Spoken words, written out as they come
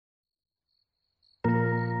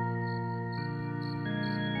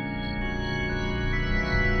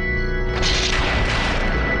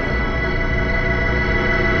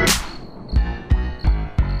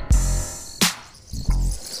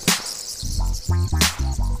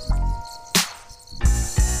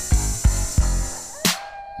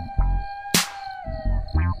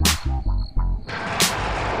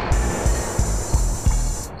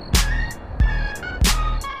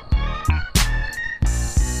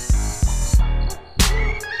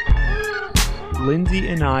Lindsay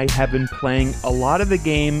and I have been playing a lot of the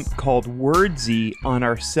game called Wordsy on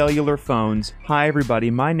our cellular phones. Hi, everybody.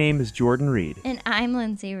 My name is Jordan Reed. And I'm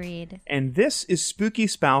Lindsay Reed. And this is Spooky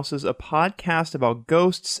Spouses, a podcast about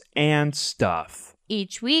ghosts and stuff.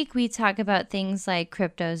 Each week, we talk about things like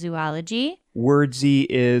cryptozoology. Wordsy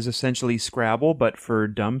is essentially Scrabble, but for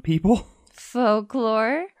dumb people.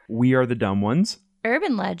 Folklore. We are the dumb ones.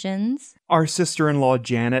 Urban legends. Our sister-in-law,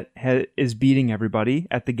 Janet, is beating everybody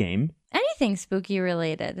at the game. Anything spooky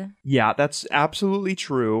related. Yeah, that's absolutely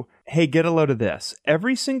true. Hey, get a load of this.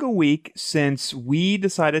 Every single week since we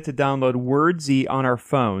decided to download Wordsy on our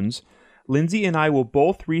phones, Lindsay and I will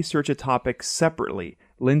both research a topic separately.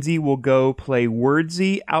 Lindsay will go play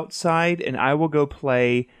Wordsy outside, and I will go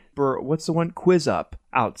play, Quiz Up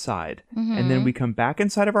outside. Mm-hmm. And then we come back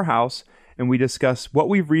inside of our house, and we discuss what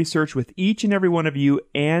we've researched with each and every one of you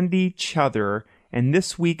and each other. And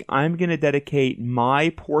this week, I'm going to dedicate my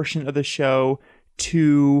portion of the show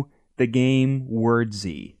to the game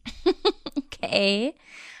Wordsy. Okay.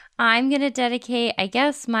 I'm going to dedicate, I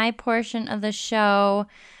guess, my portion of the show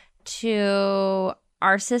to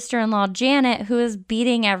our sister-in-law, Janet, who is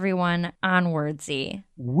beating everyone on Wordsy.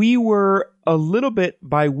 We were a little bit,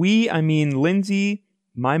 by we, I mean Lindsay,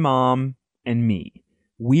 my mom, and me.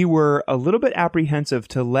 We were a little bit apprehensive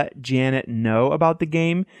to let Janet know about the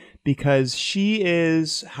game because she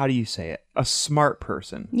is, how do you say it? A smart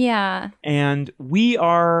person. Yeah. And we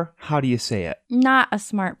are, how do you say it? Not a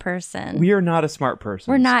smart person. We are not a smart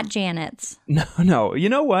person. We're not Janets. No. You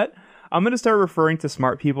know what? I'm going to start referring to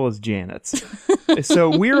smart people as Janets.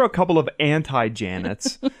 So we're a couple of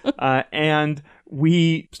anti-Janets. And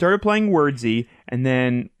we started playing Wordsy, and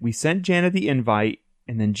then we sent Janet the invite,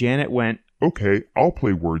 and then Janet went, okay, I'll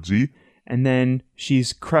play Wordsy. And then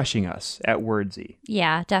she's crushing us at Wordsy.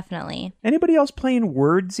 Yeah, definitely. Anybody else playing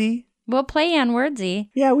Wordsy? We'll play on Wordsy.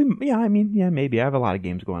 Yeah, maybe. I have a lot of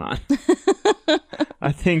games going on.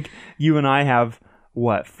 I think you and I have,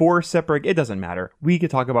 4 separate... It doesn't matter. We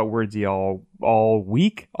could talk about Wordsy all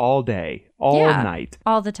week, all day, all night.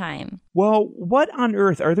 All the time. Well, what on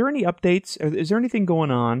earth? Are there any updates? Is there anything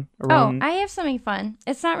going on around... Oh, I have something fun.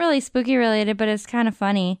 It's not really spooky related, but it's kind of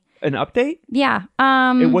funny. An update? Yeah.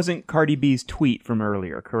 It wasn't Cardi B's tweet from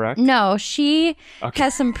earlier, correct? No, she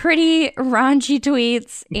has some pretty raunchy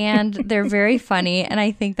tweets, and they're very funny, and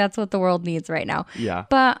I think that's what the world needs right now. Yeah.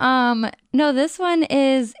 But no, this one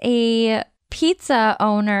is a pizza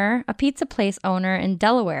place owner in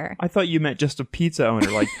Delaware. I thought you meant just a pizza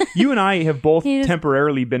owner. Like, you and I have both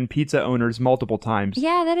temporarily been pizza owners multiple times.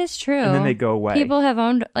 Yeah, that is true. And then they go away. People have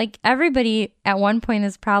owned, everybody at one point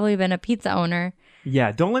has probably been a pizza owner.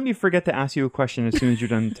 Yeah, don't let me forget to ask you a question as soon as you're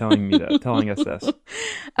done telling us this.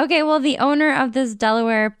 Okay, well, the owner of this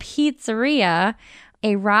Delaware pizzeria,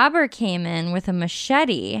 a robber came in with a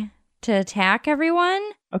machete to attack everyone.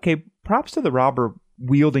 Okay, props to the robber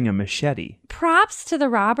wielding a machete. Props to the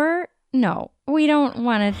robber? No, we don't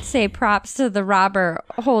want to say props to the robber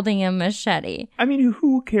holding a machete. I mean,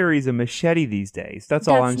 who carries a machete these days? That's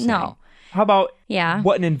all I'm saying. No. How about,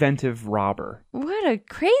 what an inventive robber? What a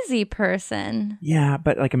crazy person. Yeah,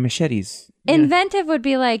 but like a machete's... Inventive would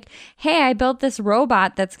be like, hey, I built this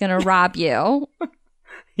robot that's going to rob you.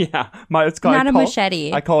 Yeah. Not a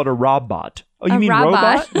machete. I call it a robbot. Oh, you a mean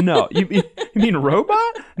robot? No. You mean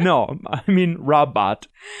robot? No, I mean robbot.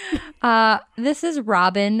 This is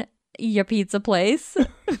Robin, your pizza place.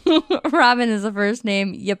 Robin is the first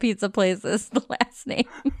name. Your pizza place is the last name.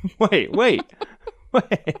 Wait.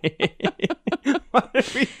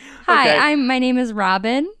 Hi, my name is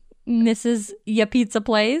Robin, Mrs. Ya Pizza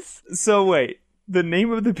Place. So wait, the name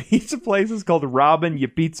of the pizza place is called Robin Ya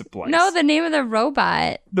Pizza Place. No, the name of the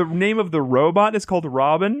robot. The name of the robot is called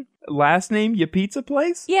Robin? Last name Ya Pizza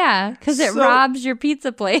Place? Yeah, because it robs your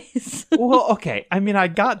pizza place. Well, okay. I mean, I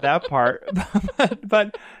got that part.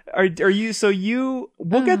 but are you... So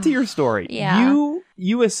we'll get to your story. Yeah.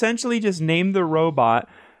 You essentially just named the robot...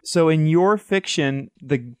 So in your fiction,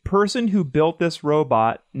 the person who built this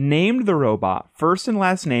robot named the robot, first and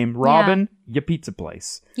last name, Robin, Ya Pizza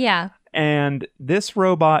Place. Yeah. And this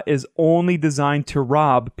robot is only designed to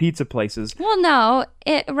rob pizza places. Well, no,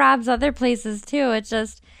 it robs other places too.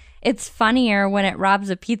 It's funnier when it robs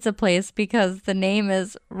a pizza place because the name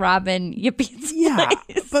is Robin Ya Pizza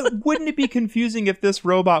Place. But wouldn't it be confusing if this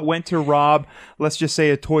robot went to rob, let's just say,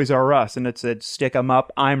 a Toys R Us, and it said, stick 'em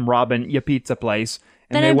up, I'm Robin Ya Pizza Place.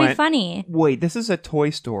 Then they it'd be went, funny. wait, this is a toy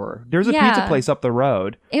store. There's a Yeah. pizza place up the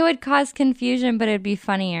road. It would cause confusion, but it'd be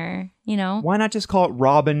funnier, you know? Why not just call it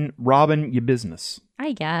Robin your business?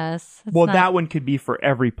 I guess. It's Well, not- that one could be for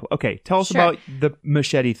every... Okay, tell us Sure. about the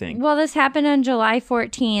machete thing. Well, this happened on July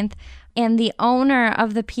 14th, and the owner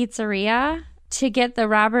of the pizzeria, to get the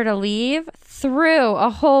robber to leave, threw a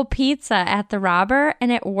whole pizza at the robber,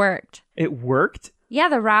 and it worked. It worked? Yeah,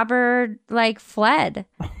 the robber, fled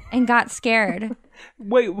and got scared.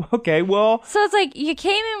 Wait, okay, well... So it's like you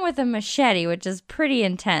came in with a machete, which is pretty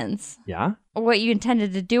intense. Yeah? What you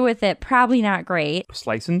intended to do with it, probably not great.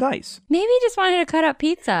 Slice and dice. Maybe you just wanted to cut up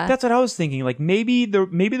pizza. That's what I was thinking. Like maybe the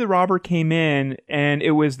robber came in and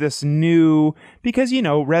it was this new, because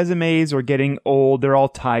resumes are getting old. They're all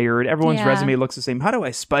tired. Everyone's Yeah. resume looks the same. How do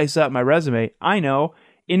I spice up my resume? I know.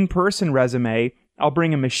 In-person resume. I'll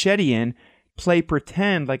bring a machete in, play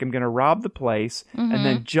pretend like I'm going to rob the place, and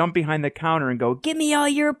then jump behind the counter and go, Give me all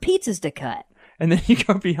your pizzas to cut. and then you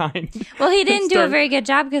go behind. Well, he didn't do a Start- very good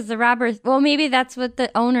job because the robber, maybe that's what the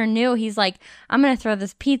owner knew. He's like, I'm going to throw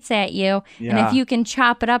this pizza at you. And Yeah. if you can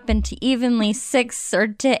chop it up into evenly 6 or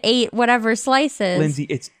to 8, whatever slices. Lindsay,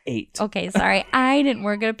 it's 8. Okay, sorry. I didn't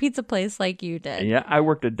work at a pizza place like you did. Yeah, I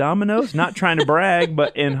worked at Domino's. Not trying to brag,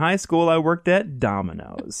 but in high school I worked at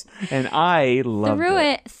Domino's, and I loved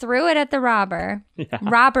Threw it at the robber.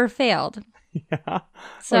 Robber failed. Yeah.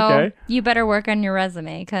 So Okay. you better work on your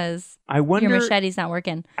resume because I wonder. your machete's not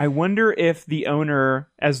working. I wonder if the owner,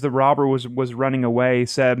 as the robber was running away,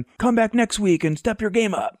 said, "Come back next week and step your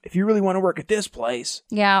game up if you really want to work at this place."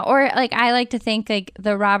 Yeah, or I like to think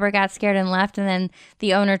the robber got scared and left, and then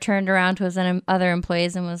the owner turned around to his other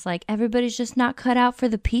employees and was like, "Everybody's just not cut out for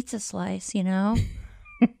the pizza slice,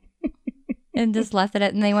 and just left it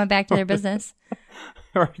at, and they went back to their business.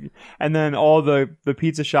 And then all the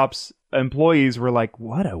pizza shop's employees were like,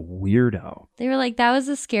 "What a weirdo." They were like, "That was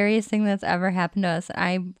the scariest thing that's ever happened to us.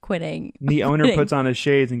 I'm quitting." The owner puts on his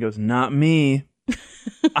shades and goes, "Not me.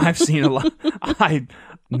 I've seen a lot.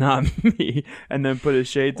 Not me." And then put his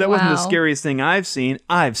shades. That wasn't the Wow. scariest thing I've seen.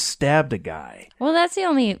 I've stabbed a guy. Well, that's the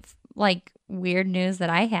only weird news that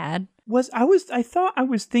I had. I thought I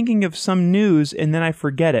was thinking of some news and then I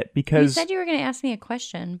forget it You because said you were going to ask me a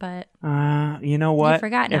question, but you know what?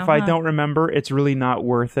 forgot now, if I huh? don't remember, it's really not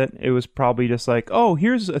worth it. It was probably just like, oh,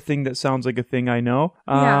 here's a thing that sounds like a thing I know.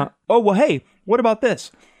 Yeah. Oh, well, hey, what about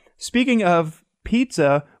this? Speaking of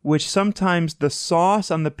pizza, which sometimes the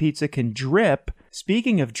sauce on the pizza can drip.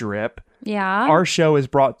 Speaking of drip, yeah. our show is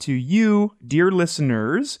brought to you, dear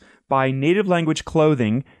listeners, by Native Language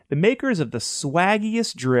Clothing, the makers of the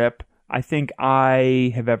swaggiest drip I think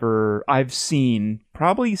I've seen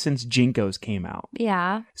probably since Jinkos came out.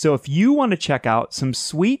 Yeah. So if you want to check out some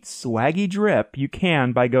sweet swaggy drip, you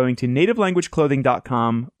can by going to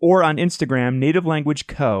nativelanguageclothing.com or on Instagram, Native Language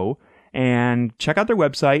Co. and check out their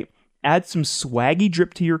website. Add some swaggy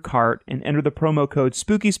drip to your cart and enter the promo code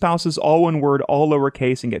Spooky Spouses, all one word, all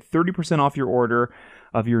lowercase, and get 30% off your order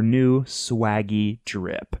of your new swaggy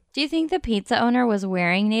drip. Do you think the pizza owner was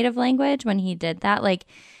wearing native language when he did that?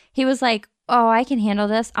 He was like, "Oh, I can handle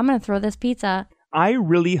this. I'm going to throw this pizza." I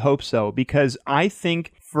really hope so, because I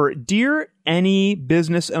think for any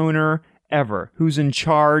business owner ever who's in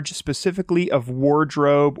charge specifically of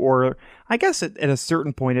wardrobe, or I guess at a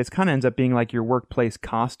certain point it kind of ends up being like your workplace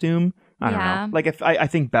costume. I don't Yeah. know. Like if I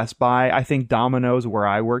think Best Buy, I think Domino's where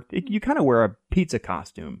I worked, you kind of wear a pizza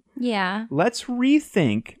costume. Yeah. Let's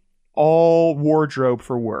rethink all wardrobe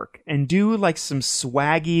for work and do some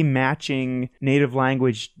swaggy matching native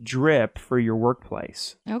language drip for your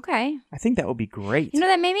workplace. Okay. I think that would be great.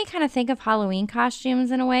 That made me kind of think of Halloween costumes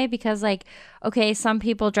in a way because, okay, some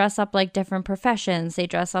people dress up like different professions. They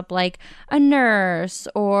dress up like a nurse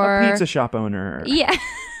or a pizza shop owner. Yeah.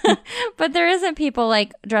 But there isn't people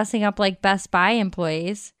dressing up like Best Buy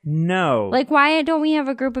employees. No. Why don't we have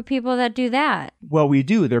a group of people that do that? Well, we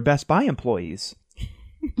do. They're Best Buy employees.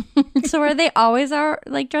 So are they always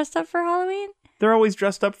dressed up for Halloween? They're always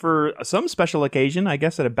dressed up for some special occasion, I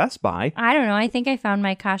guess, at a Best Buy. I don't know. I think I found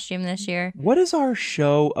my costume this year. What is our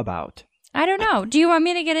show about? I don't know. Do you want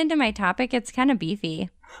me to get into my topic? It's kind of beefy.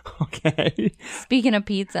 Okay. Speaking of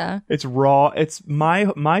pizza. It's raw. It's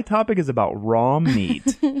my topic is about raw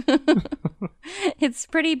meat. It's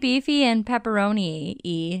pretty beefy and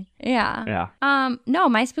pepperoni-y. Yeah. Yeah. No,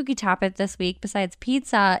 my spooky topic this week, besides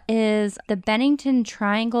pizza, is the Bennington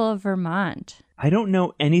Triangle of Vermont. I don't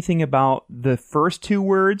know anything about the first two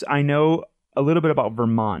words. I know a little bit about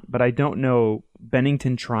Vermont, but I don't know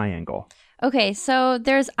Bennington Triangle. Okay, so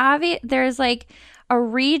there's a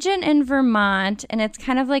region in Vermont, and it's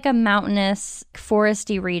kind of like a mountainous,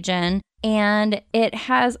 foresty region, and it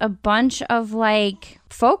has a bunch of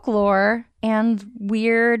folklore and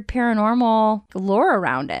weird paranormal lore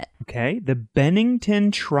around it. Okay, the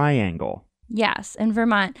Bennington Triangle. Yes, in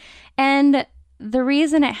Vermont. And the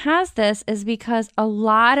reason it has this is because a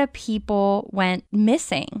lot of people went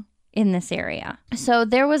missing in this area. So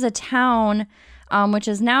there was a town, which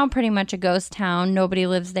is now pretty much a ghost town. Nobody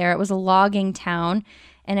lives there. It was a logging town,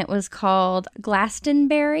 and it was called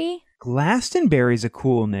Glastonbury. Glastonbury's a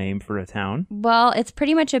cool name for a town. Well, it's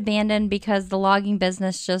pretty much abandoned because the logging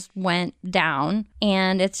business just went down,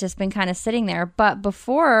 and it's just been kind of sitting there. But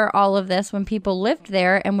before all of this, when people lived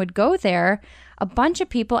there and would go there, a bunch of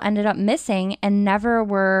people ended up missing and never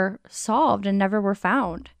were solved and never were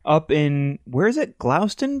found. Up in, where is it?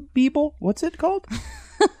 Glastonbury? What's it called?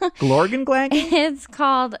 Glorgenglagen? It's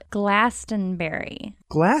called Glastonbury.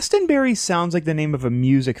 Glastonbury sounds like the name of a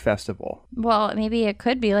music festival. Well, maybe it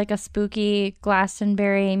could be like a spooky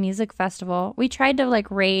Glastonbury music festival. We tried to like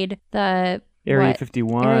raid the Area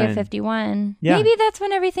 51. Area 51. Yeah. Maybe that's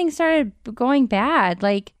when everything started going bad.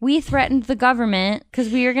 Like, we threatened the government because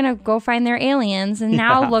we were going to go find their aliens, and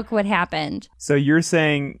now look what happened. So you're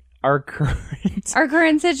saying our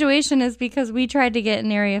current situation is because we tried to get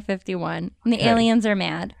in Area 51, and the aliens are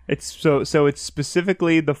mad. It's so it's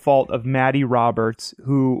specifically the fault of Maddie Roberts,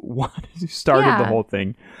 who started the whole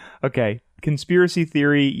thing. Okay. Conspiracy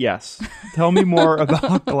theory, yes. Tell me more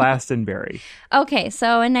about Glastonbury. Okay,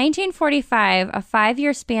 so in 1945, a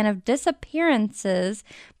 5-year span of disappearances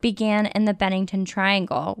began in the Bennington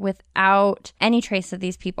Triangle without any trace of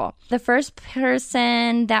these people. The first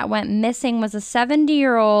person that went missing was a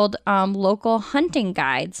 70-year-old local hunting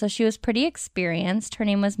guide, so she was pretty experienced. Her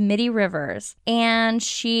name was Mitty Rivers, and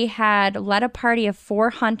she had led a party of 4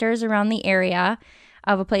 hunters around the area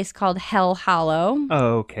of a place called Hell Hollow.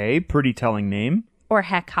 Okay, pretty telling name. Or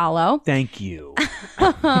Heck Hollow. Thank you.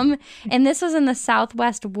 And this was in the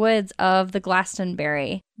southwest woods of the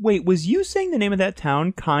Glastonbury. Wait, was you saying the name of that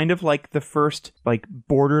town kind of like the first, like,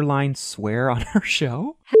 borderline swear on our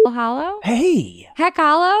show? Hell Hollow? Hey! Heck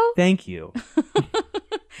Hollow? Thank you.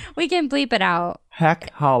 We can bleep it out. Heck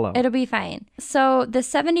Hollow. It'll be fine. So the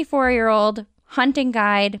 74-year-old hunting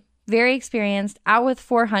guide, very experienced, out with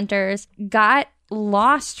 4 hunters, got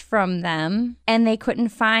lost from them, and they couldn't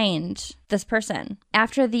find this person.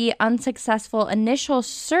 After the unsuccessful initial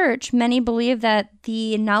search, many believed that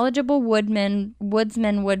the knowledgeable woodsman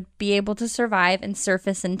would be able to survive and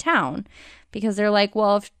surface in town, because they're like,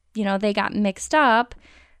 well, if they got mixed up,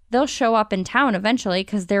 they'll show up in town eventually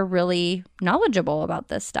because they're really knowledgeable about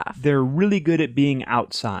this stuff. They're really good at being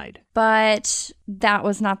outside. But that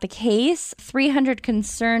was not the case. 300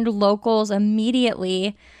 concerned locals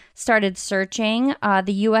immediately started searching.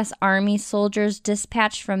 The U.S. Army soldiers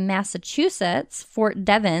dispatched from Massachusetts, Fort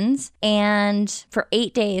Devens, and for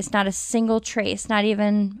 8 days, not a single trace, not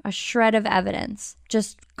even a shred of evidence,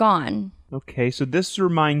 just gone. Okay, so this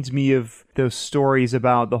reminds me of those stories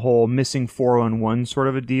about the whole missing 411 sort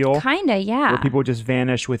of a deal. Kinda, yeah. Where people just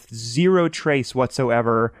vanish with zero trace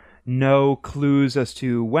whatsoever. No clues as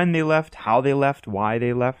to when they left, how they left, why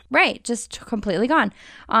they left. Right, just completely gone.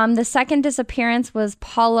 The second disappearance was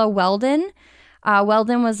Paula Weldon.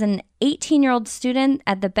 Weldon was an 18-year-old student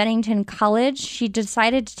at the Bennington College. She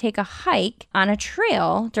decided to take a hike on a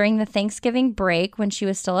trail during the Thanksgiving break when she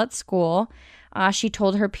was still at school. She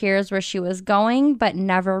told her peers where she was going, but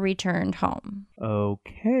never returned home.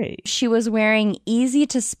 Okay. She was wearing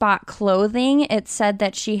easy-to-spot clothing. It said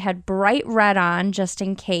that she had bright red on, just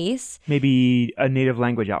in case. Maybe a native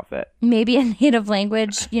language outfit. Maybe a native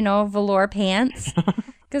language, velour pants.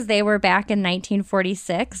 Because they were back in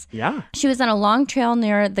 1946. Yeah. She was on a long trail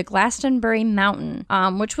near the Glastonbury Mountain,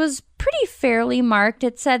 which was pretty fairly marked.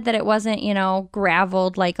 It said that it wasn't,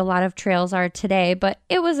 graveled like a lot of trails are today, but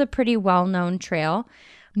it was a pretty well-known trail.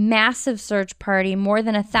 Massive search party. More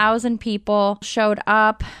than 1,000 people showed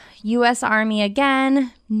up. U.S. Army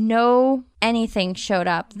again. No anything showed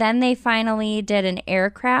up. Then they finally did an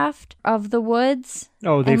aircraft of the woods.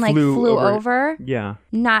 Oh, they flew over. Yeah.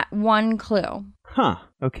 Not one clue. Huh.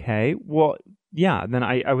 Okay. Well, yeah. Then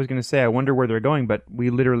I was going to say, I wonder where they're going, but we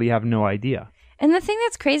literally have no idea. And the thing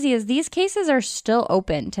that's crazy is these cases are still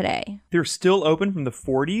open today. They're still open from the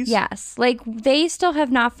 40s? Yes. Like, they still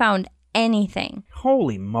have not found anything.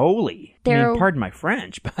 Holy moly. Pardon my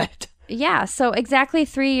French, but... Yeah, so exactly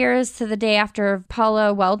 3 years to the day after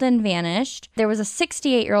Paula Weldon vanished, there was a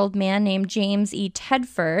 68-year-old man named James E.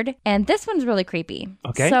 Tedford, and this one's really creepy.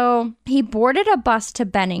 Okay. So he boarded a bus to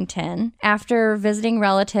Bennington after visiting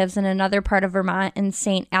relatives in another part of Vermont in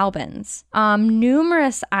St. Albans.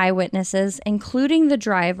 Numerous eyewitnesses, including the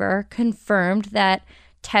driver, confirmed that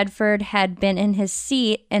Tedford had been in his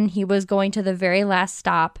seat and he was going to the very last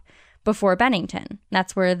stop before Bennington.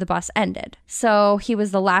 That's where the bus ended. So he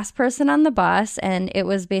was the last person on the bus, and it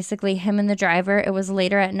was basically him and the driver. It was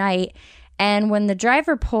later at night. And when the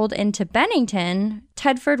driver pulled into Bennington,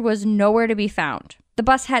 Tedford was nowhere to be found. The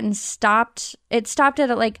bus hadn't stopped. It stopped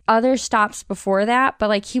at like other stops before that, but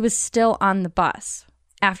like he was still on the bus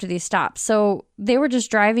after these stops. So they were just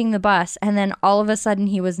driving the bus, and then all of a sudden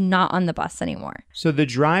he was not on the bus anymore. So the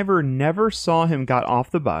driver never saw him got off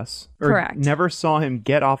the bus. Or Correct. Never saw him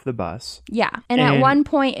get off the bus. Yeah. And at one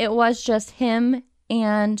point it was just him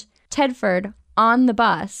and Tedford on the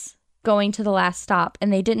bus going to the last stop,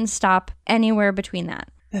 and they didn't stop anywhere between that.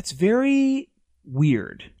 That's very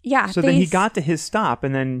weird. Yeah. So then he got to his stop,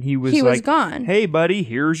 and then he was gone. Hey, buddy,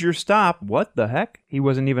 here's your stop. What the heck? He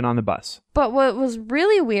wasn't even on the bus. But what was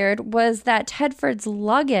really weird was that Tedford's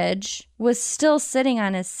luggage was still sitting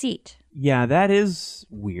on his seat. Yeah, that is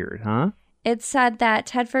weird, huh? It said that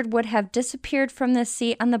Tedford would have disappeared from the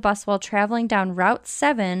seat on the bus while traveling down Route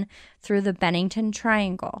 7 through the Bennington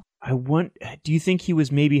Triangle. Do you think he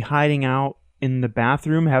was maybe hiding out in the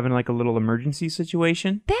bathroom having like a little emergency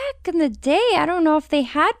situation? Back in the day, I don't know if they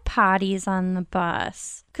had potties on the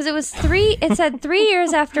bus. Because it said 3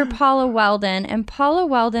 years after Paula Weldon, and Paula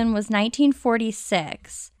Weldon was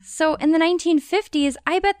 1946. So in the 1950s,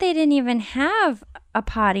 I bet they didn't even have a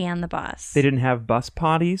potty on the bus. They didn't have bus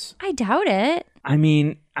potties? I doubt it. I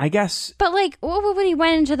mean, I guess... But like, when he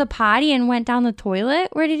went into the potty and went down the toilet,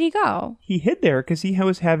 where did he go? He hid there because he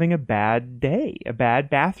was having a bad day, a bad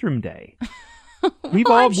bathroom day. We've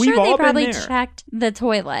well, all I'm sure they probably been there. checked the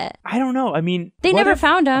toilet. I don't know. I mean, they never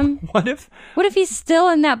found him. What if he's still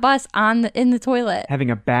in that bus in the toilet? Having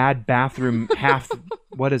a bad bathroom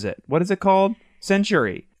what is it? What is it called?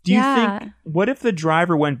 Century. Do you think, what if the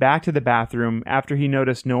driver went back to the bathroom after he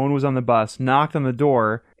noticed no one was on the bus, knocked on the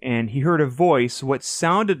door, and he heard a voice, what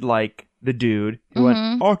sounded like the dude, who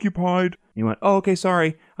went, occupied. He went, oh, okay,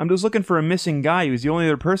 sorry. I'm just looking for a missing guy. He was the only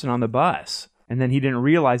other person on the bus. And then he didn't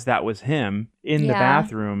realize that was him in the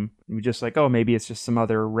bathroom. He was just like, oh, maybe it's just some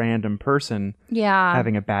other random person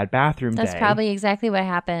having a bad bathroom day. That's probably exactly what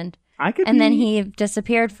happened. Then he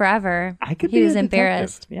disappeared forever. He was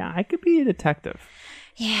embarrassed. Yeah, I could be a detective.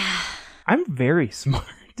 Yeah. I'm very smart.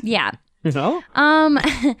 Yeah. You know?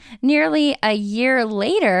 Nearly a year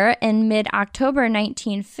later, in mid-October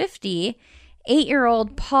 1950,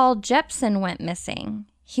 8-year-old Paul Jepson went missing.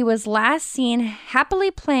 He was last seen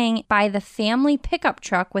happily playing by the family pickup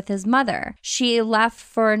truck with his mother. She left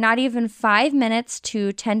for not even 5 minutes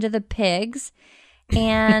to tend to the pigs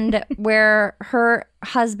and where her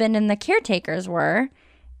husband and the caretakers were.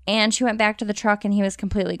 And she went back to the truck and he was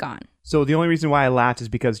completely gone. So the only reason why I laughed is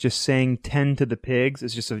because just saying tend to the pigs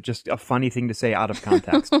is just a funny thing to say out of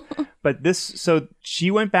context. But so she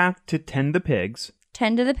went back to tend the pigs.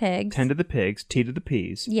 Tend to the pigs. Tend to the pigs, tea to the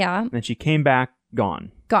peas. Yeah. And then she came back,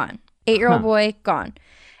 gone. Gone. 8-year-old boy, gone.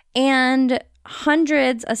 And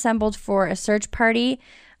hundreds assembled for a search party.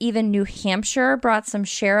 Even New Hampshire brought some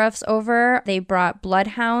sheriffs over. They brought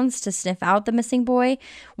bloodhounds to sniff out the missing boy.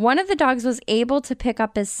 One of the dogs was able to pick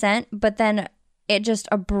up his scent, but then it just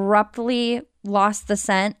abruptly lost the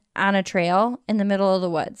scent on a trail in the middle of the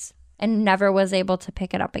woods and never was able to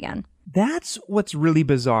pick it up again. That's what's really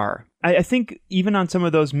bizarre. I think even on some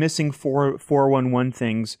of those missing 411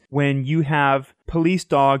 things, when you have police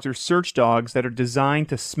dogs or search dogs that are designed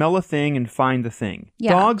to smell a thing and find the thing.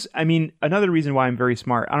 Yeah. Dogs, I mean, another reason why I'm very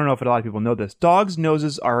smart, I don't know if a lot of people know this, dogs'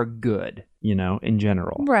 noses are good, in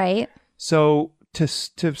general. Right. So to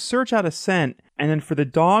search out a scent and then for the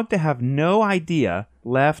dog to have no idea,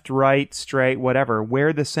 left, right, straight, whatever,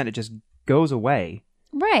 where the scent, it just goes away.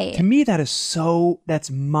 Right. To me,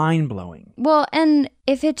 that's mind-blowing. Well, and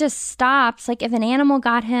if it just stops, like if an animal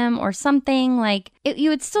got him or something, like you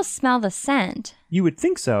would still smell the scent. You would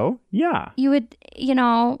think so, yeah. You would,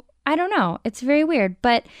 I don't know. It's very weird.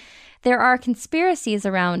 But there are conspiracies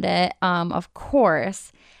around it, of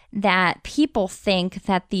course, that people think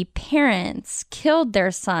that the parents killed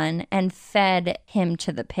their son and fed him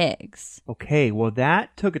to the pigs. Okay, well,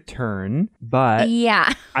 that took a turn, but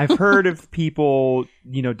yeah. I've heard of people,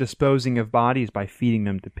 disposing of bodies by feeding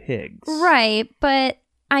them to pigs. Right, but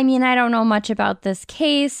I mean, I don't know much about this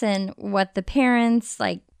case and what the parents,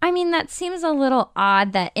 that seems a little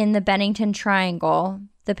odd that in the Bennington Triangle,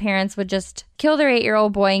 the parents would just kill their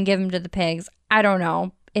 8-year-old boy and give him to the pigs. I don't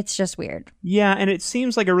know. It's just weird. Yeah, and it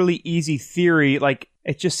seems like a really easy theory. Like,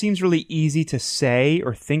 it just seems really easy to say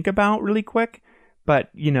or think about really quick. But,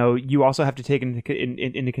 you also have to take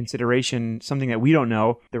into consideration something that we don't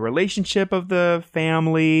know, the relationship of the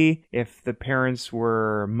family, if the parents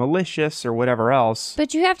were malicious or whatever else.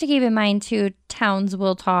 But you have to keep in mind, too, towns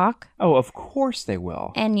will talk. Oh, of course they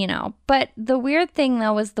will. And, but the weird thing,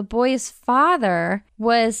 though, was the boy's father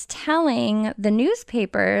was telling the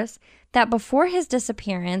newspapers that before his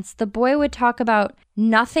disappearance, the boy would talk about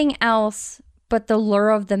nothing else but the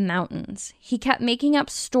lure of the mountains. He kept making up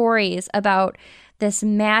stories about this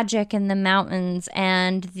magic in the mountains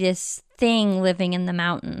and this thing living in the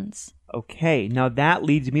mountains. Okay, now that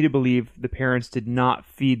leads me to believe the parents did not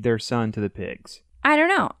feed their son to the pigs. I don't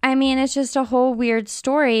know. I mean, it's just a whole weird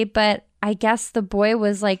story, but I guess the boy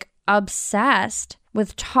was like obsessed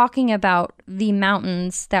with talking about the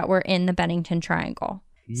mountains that were in the Bennington Triangle.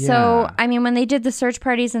 Yeah. So, I mean, when they did the search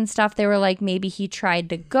parties and stuff, they were like, maybe he tried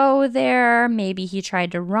to go there, maybe he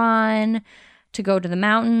tried to run, to go to the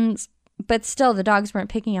mountains. But still, the dogs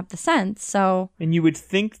weren't picking up the scent, so... And you would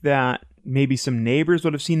think that maybe some neighbors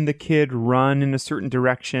would have seen the kid run in a certain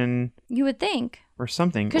direction. You would think. Or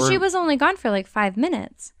something. Because she was only gone for like 5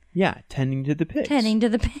 minutes. Yeah, tending to the pigs. Tending to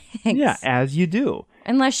the pigs. Yeah, as you do.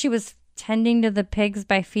 Unless she was tending to the pigs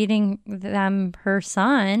by feeding them her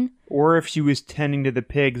son. Or if she was tending to the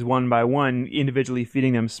pigs one by one, individually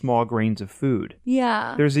feeding them small grains of food.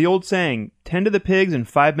 Yeah. There's the old saying, tend to the pigs in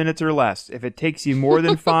 5 minutes or less. If it takes you more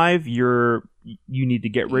than 5, you need to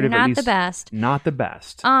get rid of at least... Not the best. Not the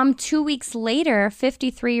best. 2 weeks later,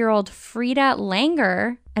 53-year-old Frida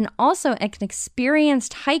Langer, and also an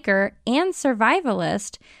experienced hiker and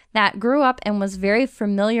survivalist that grew up and was very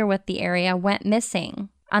familiar with the area, went missing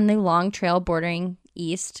on the long trail bordering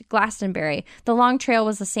East Glastonbury. The long trail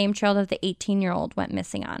was the same trail that the 18-year-old went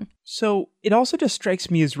missing on. So it also just strikes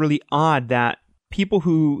me as really odd that people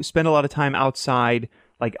who spend a lot of time outside,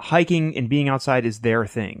 like hiking and being outside is their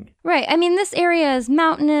thing. Right. I mean, this area is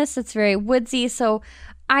mountainous. It's very woodsy. So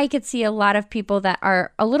I could see a lot of people that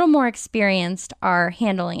are a little more experienced are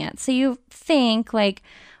handling it. So you think like,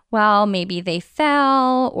 well, maybe they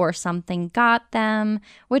fell or something got them,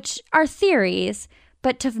 which are theories.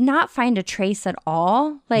 But to not find a trace at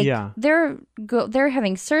all, like they're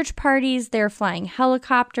having search parties, they're flying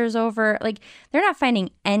helicopters over, like they're not finding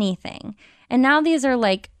anything. And now these are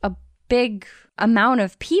like a big amount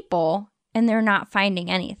of people and they're not finding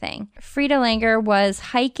anything. Frida Langer was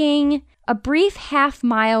hiking a brief half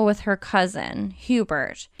mile with her cousin,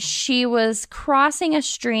 Hubert. She was crossing a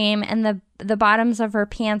stream and the bottoms of her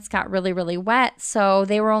pants got really, really wet. So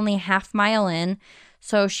they were only a half mile in.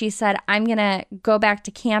 So she said, I'm going to go back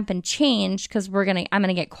to camp and change because I'm going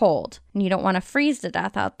to get cold. And you don't want to freeze to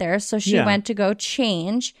death out there. So she went to go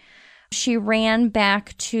change. She ran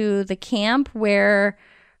back to the camp where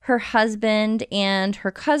her husband and her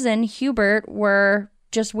cousin, Hubert, were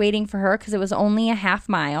just waiting for her because it was only a half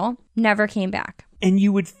mile. Never came back. And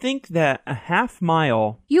you would think that a half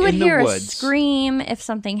mile you would in the hear woods, a scream if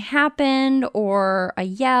something happened or a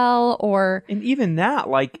yell or... And even that,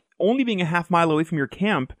 like... Only being a half mile away from your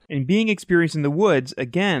camp and being experienced in the woods,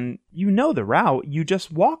 again, you know the route. You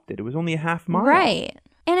just walked it. It was only a half mile. Right.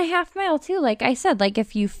 And a half mile, too. Like I said, like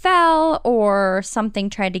if you fell or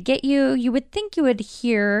something tried to get you, you would think you would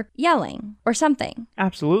hear yelling or something.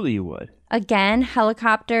 Absolutely you would. Again,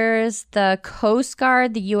 helicopters, the Coast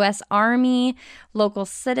Guard, the U.S. Army, local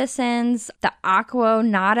citizens, the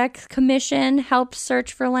Aquanautics Commission helped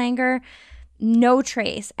search for Langer. No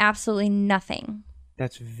trace. Absolutely nothing.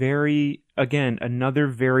 That's another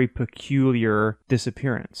very peculiar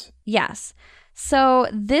disappearance. Yes. So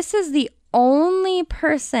this is the only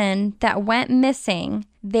person that went missing.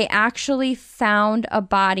 They actually found a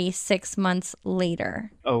body 6 months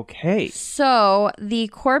later. Okay. So the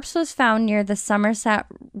corpse was found near the Somerset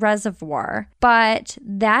Reservoir, but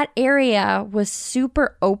that area was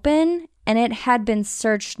super open and it had been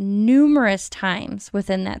searched numerous times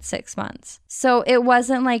within that 6 months. So it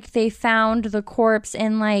wasn't like they found the corpse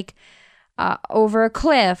in like over a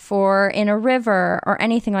cliff or in a river or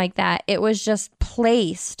anything like that. It was just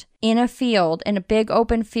placed in a field, in a big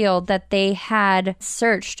open field that they had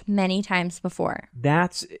searched many times before.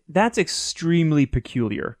 That's extremely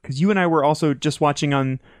peculiar because you and I were also just watching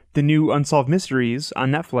on the new Unsolved Mysteries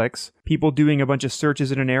on Netflix, people doing a bunch of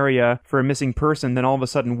searches in an area for a missing person, then all of a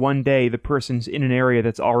sudden one day the person's in an area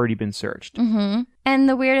that's already been searched. Mm-hmm. And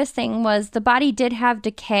the weirdest thing was the body did have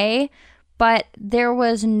decay, but there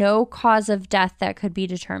was no cause of death that could be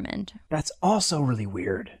determined. That's also really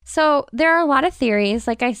weird. So there are a lot of theories.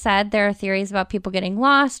 Like I said, there are theories about people getting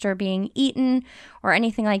lost or being eaten or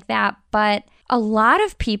anything like that. but a lot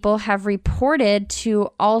of people have reported to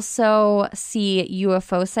also see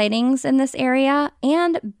UFO sightings in this area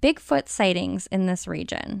and Bigfoot sightings in this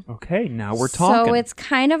region. Okay, now we're talking. So it's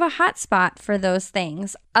kind of a hot spot for those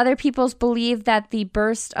things. Other peoples believe that the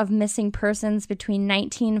burst of missing persons between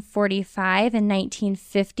 1945 and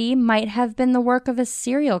 1950 might have been the work of a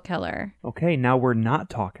serial killer. Okay, now we're not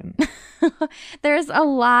talking. There's a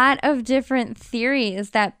lot of different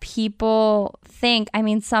theories that people think. I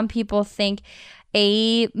mean, some people think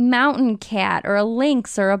a mountain cat or a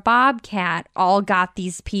lynx or a bobcat all got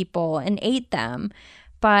these people and ate them.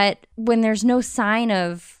 But when there's no sign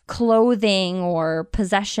of clothing or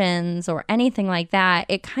possessions or anything like that,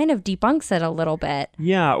 it kind of debunks it a little bit.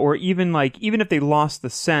 Yeah, or even if they lost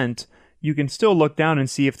the scent, you can still look down and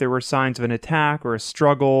see if there were signs of an attack or a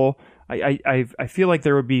struggle. I feel like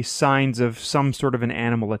there would be signs of some sort of an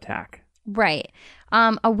animal attack. Right.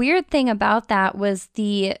 A weird thing about that was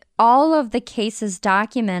all of the cases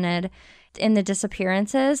documented in the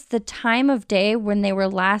disappearances, the time of day when they were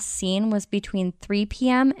last seen was between 3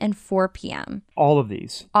 p.m. and 4 p.m. All of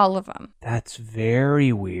these? All of them. That's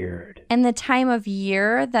very weird. And the time of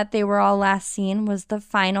year that they were all last seen was the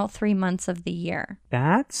final 3 months of the year.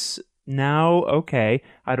 That's now okay.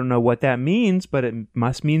 I don't know what that means, but it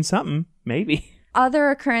must mean something. Maybe. Other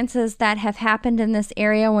occurrences that have happened in this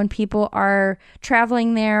area when people are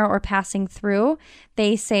traveling there or passing through,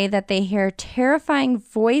 they say that they hear terrifying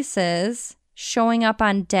voices showing up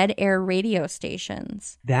on dead air radio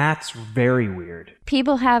stations. That's very weird.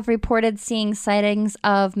 People have reported seeing sightings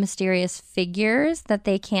of mysterious figures that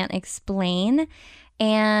they can't explain,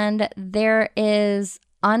 and there is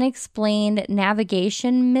unexplained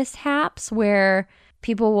navigation mishaps where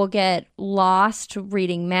people will get lost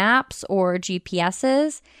reading maps or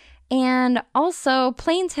GPSs, and also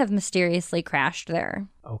planes have mysteriously crashed there.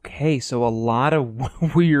 Okay, so a lot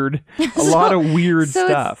of weird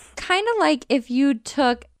stuff. It's kind of like if you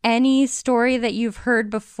took any story that you've heard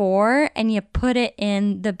before and you put it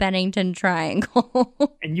in the Bennington Triangle.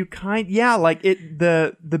 And you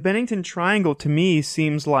the Bennington Triangle to me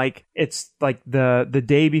seems like it's like the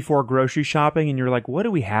day before grocery shopping and you're like, what do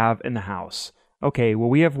we have in the house? Okay, well,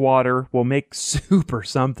 we have water. We'll make soup or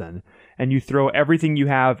something. And you throw everything you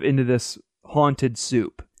have into this haunted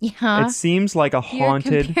soup. Yeah. It seems like a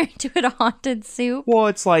haunted... You're comparing to it a haunted soup? Well,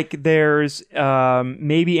 it's like there's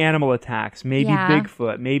maybe animal attacks, maybe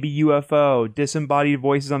Bigfoot, maybe UFO, disembodied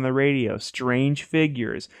voices on the radio, strange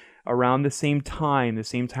figures around the same time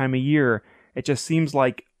of year. It just seems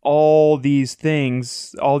like all these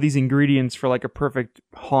things, all these ingredients for like a perfect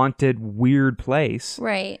haunted, weird place.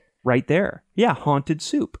 Right there. Yeah, haunted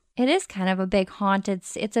soup. It is kind of a big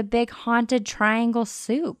it's a big haunted triangle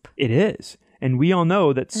soup. It is. And we all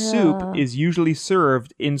know that soup is usually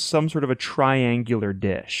served in some sort of a triangular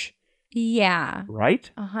dish. Yeah.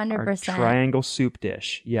 Right? 100%. Our triangle soup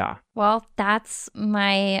dish. Yeah. Well, that's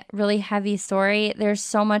my really heavy story. There's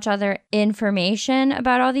so much other information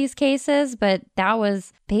about all these cases, but that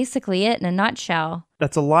was basically it in a nutshell.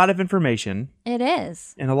 That's a lot of information. It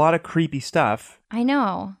is. And a lot of creepy stuff. I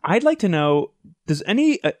know. I'd like to know, does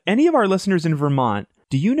any of our listeners in Vermont,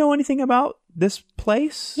 do you know anything about this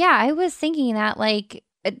place? Yeah, I was thinking that, like,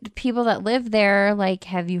 people that live there, like,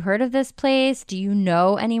 have you heard of this place? Do you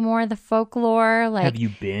know any more of the folklore? Like, have you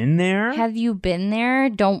been there?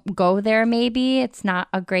 Don't go there, maybe. It's not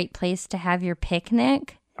a great place to have your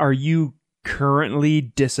picnic. Are you currently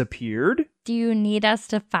disappeared? Do you need us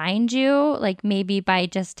to find you? Like, maybe by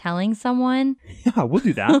just telling someone? Yeah, we'll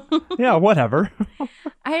do that. Yeah, whatever.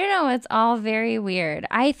 I don't know. It's all very weird.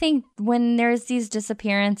 I think when there's these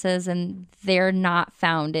disappearances and they're not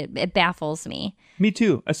found, it baffles me. Me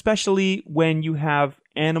too, especially when you have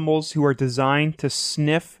animals who are designed to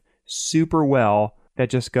sniff super well that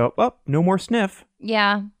just go, oh, no more sniff.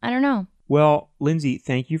 Yeah, I don't know. Well, Lindsay,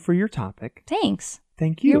 thank you for your topic. Thanks.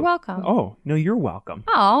 Thank you. You're welcome. Oh, no, you're welcome.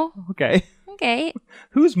 Oh. Okay. Okay.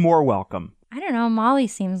 Who's more welcome? I don't know. Molly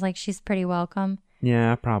seems like she's pretty welcome.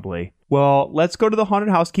 Yeah, probably. Well, let's go to the haunted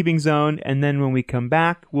housekeeping zone, and then when we come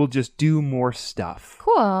back, we'll just do more stuff.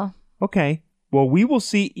 Cool. Okay. Well, we will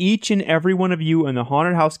see each and every one of you in the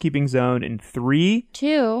haunted housekeeping zone in 3,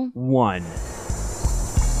 2, 1.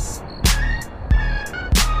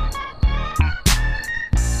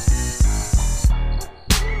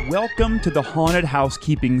 Welcome to the Haunted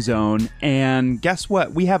Housekeeping Zone, and guess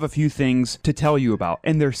what? We have a few things to tell you about,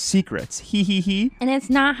 and they're secrets. Hee hee hee. And it's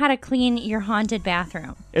not how to clean your haunted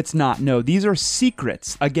bathroom. It's not. No, these are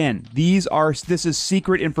secrets. Again, this is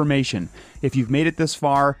secret information. If you've made it this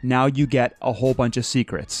far, now you get a whole bunch of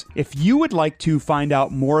secrets. If you would like to find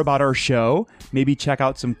out more about our show, maybe check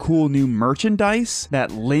out some cool new merchandise that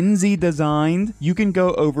Lindsay designed, you can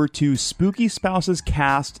go over to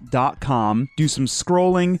SpookySpousesCast.com, do some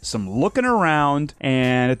scrolling, some looking around,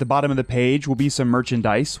 and at the bottom of the page will be some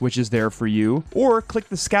merchandise, which is there for you. Or click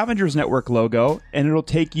the Scavengers Network logo, and it'll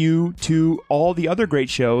take you to all the other great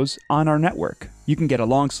shows on our network. You can get a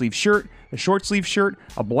long sleeve shirt, a short sleeve shirt,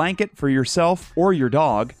 a blanket for yourself or your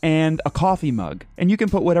dog, and a coffee mug. And you can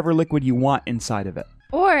put whatever liquid you want inside of it.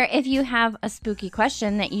 Or if you have a spooky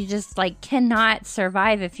question that you just cannot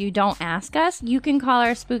survive if you don't ask us, you can call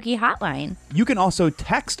our spooky hotline. You can also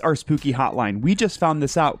text our spooky hotline. We just found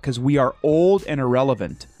this out because we are old and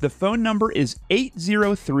irrelevant. The phone number is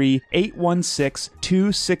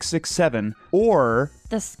 803-816-2667 or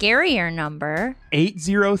the scarier number,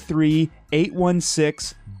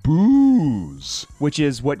 803-816-BOOZE, which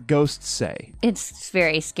is what ghosts say. It's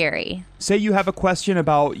very scary. Say you have a question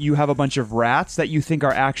about you have a bunch of rats that you think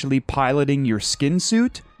are actually piloting your skin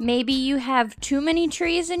suit. Maybe you have too many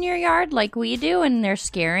trees in your yard like we do and they're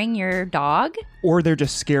scaring your dog. Or they're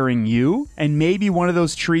just scaring you. And maybe one of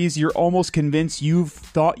those trees you're almost convinced you've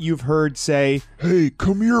heard say, "Hey,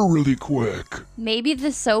 come here really quick." Maybe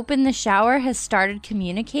the soap in the shower has started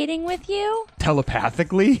communicating with you.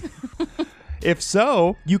 Telepathically? If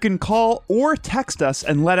so, you can call or text us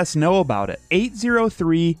and let us know about it.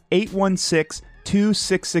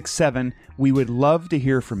 803-816-2667. We would love to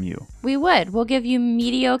hear from you. We would. We'll give you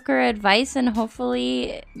mediocre advice and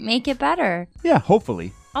hopefully make it better. Yeah,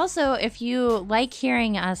 hopefully. Also, if you like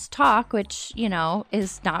hearing us talk, which,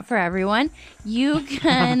 is not for everyone, you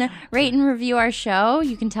can rate and review our show.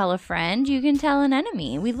 You can tell a friend. You can tell an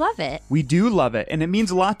enemy. We love it. We do love it, and it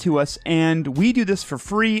means a lot to us, and we do this for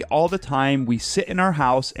free all the time. We sit in our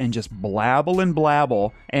house and just blabble and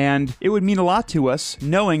blabble, and it would mean a lot to us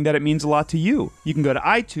knowing that it means a lot to you. You can go to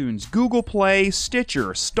iTunes, Google Play,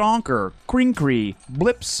 Stitcher, Stonker, Crinkry,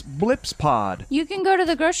 Blips Pod. You can go to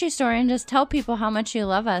the grocery store and just tell people how much you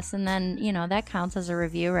love us, and then, that counts as a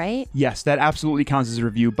review, right? Yes, that absolutely counts as a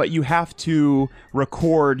review, but you have to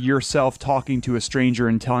record yourself talking to a stranger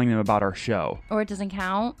and telling them about our show. Or it doesn't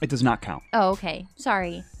count? It does not count. Oh, okay.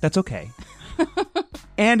 Sorry. That's okay.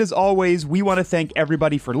 And as always, we want to thank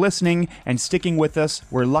everybody for listening and sticking with us.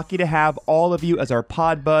 We're lucky to have all of you as our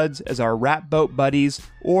pod buds, as our rat boat buddies,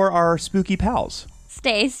 or our spooky pals.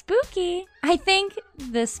 Stay spooky. I think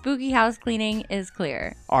the spooky house cleaning is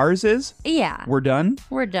clear. Ours is? Yeah. We're done?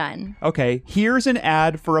 We're done. Okay, here's an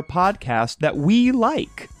ad for a podcast that we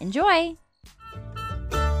like. Enjoy.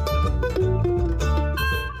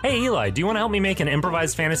 Hey, Eli, do you want to help me make an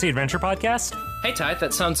improvised fantasy adventure podcast? Hey, Ty,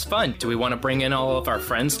 that sounds fun. Do we want to bring in all of our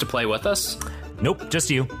friends to play with us? Nope, just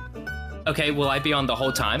you. Okay, will I be on the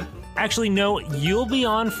whole time? Actually, no, you'll be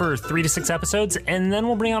on for 3 to 6 episodes, and then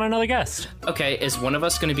we'll bring on another guest. Okay, is one of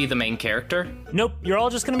us going to be the main character? Nope, you're all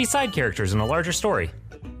just going to be side characters in a larger story.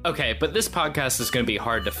 Okay, but this podcast is going to be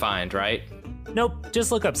hard to find, right? Nope,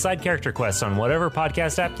 just look up Side Character Quest on whatever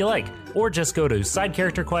podcast app you like, or just go to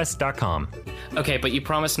sidecharacterquest.com. Okay, but you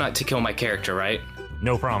promise not to kill my character, right?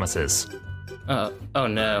 No promises. Oh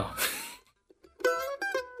no.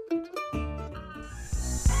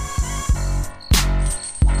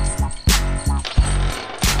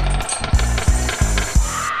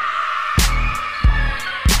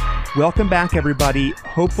 Welcome back, everybody.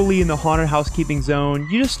 Hopefully in the Haunted Housekeeping Zone,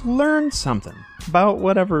 you just learned something about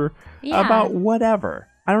whatever. Yeah. About whatever.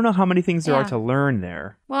 I don't know how many things there are Yeah. to learn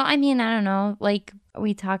there. Well, I mean, I don't know.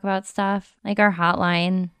 We talk about stuff like our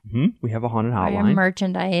hotline, We have a haunted our hotline.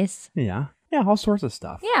 merchandise. Yeah, all sorts of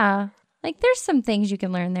stuff. Yeah. There's some things you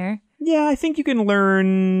can learn there. Yeah, I think you can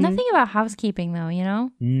learn... Nothing about housekeeping, though,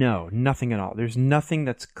 No, nothing at all. There's nothing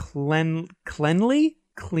that's cleanly,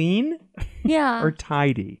 clean, Yeah. or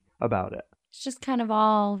tidy about it. It's just kind of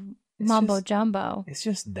all It's mumbo just- jumbo. It's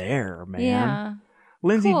just there, man. Yeah.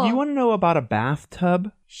 Lindsay, Cool. do you want to know about a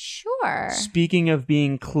bathtub? Sure. Speaking of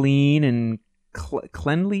being clean and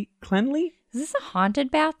cleanly? Is this a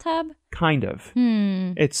haunted bathtub? Kind of.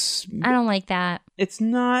 I It's don't like that.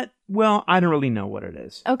 not, well, I don't really know what it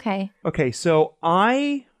is. Okay. Okay, so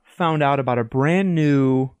I found out about a brand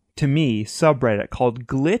new, to me, subreddit called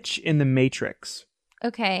Glitch in the Matrix.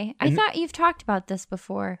 Okay. I thought you've talked about this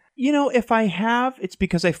before. If I have, it's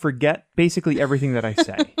because I forget basically everything that I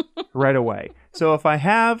say right away. So if I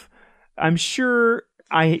have, I'm sure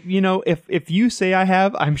if you say I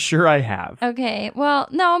have, I'm sure I have. Okay. Well,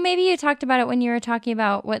 no, maybe you talked about it when you were talking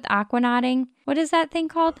about what aquanauting. What is that thing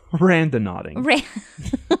called? Randonauting.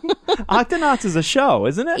 Octonauts is a show,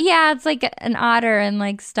 isn't it? Yeah, it's like an otter and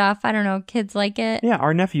like stuff. I don't know. Kids like it. Yeah,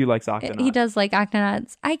 our nephew likes Octonauts. He does like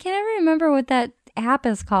Octonauts. I can't ever remember what that app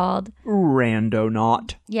is called.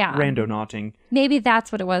 Randonaut. Yeah. Randonauting. Maybe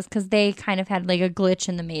that's what it was because they kind of had like a glitch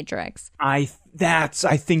in the Matrix. I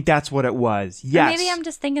think that's what it was. Yes. Or maybe I'm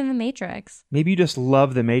just thinking the Matrix. Maybe you just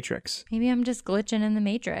love the Matrix. Maybe I'm just glitching in the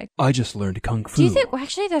Matrix. I just learned Kung Fu. Do you think, well,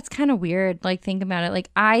 actually, that's kind of weird, like, think about it. Like,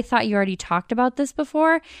 I thought you already talked about this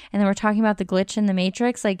before, and then we're talking about the glitch in the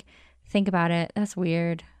Matrix. Like, think about it. That's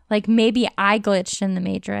weird. Like, maybe I glitched in the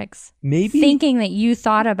Matrix. Maybe. Thinking that you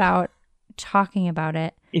thought about talking about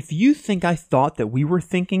it. If you think I thought that we were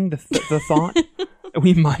thinking the thought,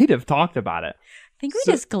 we might have talked about it. I think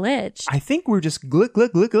we just glitched. I think we're just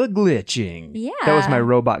glitching. Yeah. That was my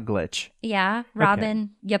robot glitch. Yeah.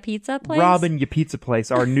 Robin, your pizza place? Robin, your pizza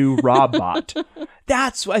place, our new robot.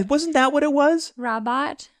 Wasn't that what it was?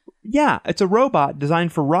 Robot? Yeah, it's a robot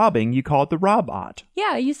designed for robbing. You call it the robot.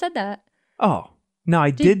 Yeah, you said that. Oh, no,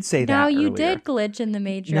 I did say that No, you earlier. did glitch in the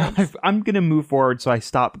Matrix. Now I'm going to move forward so I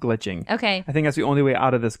stop glitching. Okay. I think that's the only way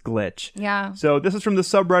out of this glitch. Yeah. So this is from the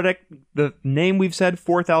subreddit, the name we've said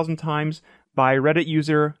 4,000 times, by Reddit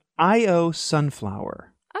user IO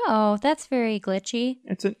Sunflower. Oh, that's very glitchy.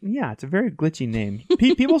 It's a very glitchy name.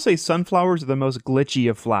 People say sunflowers are the most glitchy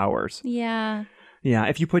of flowers. Yeah. Yeah,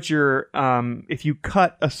 if you put if you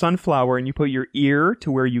cut a sunflower and you put your ear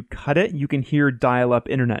to where you cut it, you can hear dial-up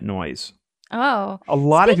internet noise. Oh. A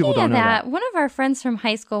lot of people don't know that. One of our friends from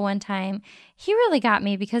high school one time, he really got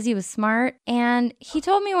me because he was smart. And he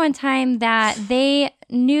told me one time that they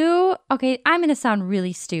knew, okay, I'm going to sound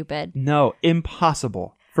really stupid. No,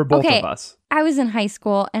 impossible for both of us. I was in high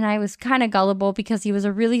school and I was kind of gullible because he was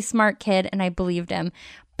a really smart kid and I believed him.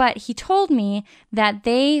 But he told me that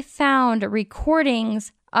they found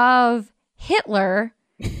recordings of Hitler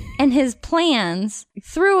and his plans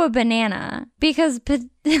through a banana because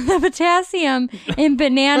the potassium in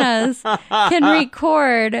bananas can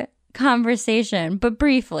record conversation, but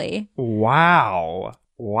briefly. Wow.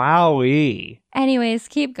 Wowee. Anyways,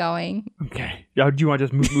 keep going. Okay. Do you want to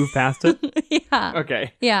just move past it? Yeah.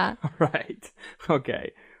 Okay. Yeah. All right.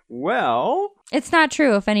 Okay. Well. It's not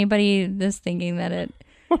true if anybody is thinking that it...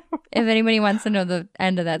 If anybody wants to know the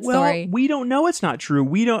end of that story. Well, we don't know it's not true.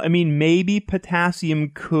 Maybe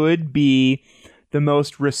potassium could be the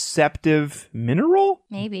most receptive mineral?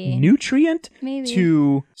 Maybe. Nutrient? Maybe.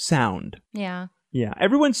 To sound. Yeah. Yeah.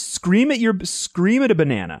 Everyone scream at a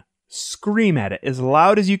banana. Scream at it as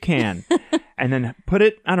loud as you can. And then put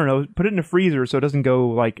it in a freezer so it doesn't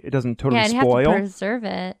it doesn't totally spoil. Yeah, you have to preserve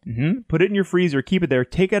it. Mm-hmm. Put it in your freezer, keep it there,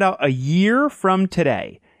 take it out a year from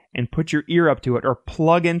today. And put your ear up to it or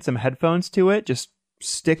plug in some headphones to it. Just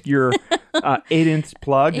stick your 8-inch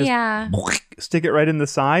plug. Just stick it right in the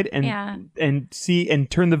side and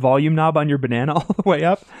turn the volume knob on your banana all the way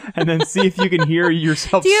up. And then see if you can hear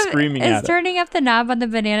yourself screaming at it. Is turning up the knob on the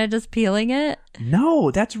banana just peeling it?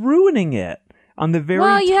 No, that's ruining it. On the very top.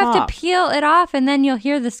 Well, you have to peel it off and then you'll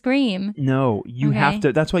hear the scream. No, you have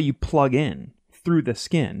to. That's why you plug in through the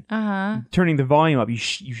skin. Turning the volume up, you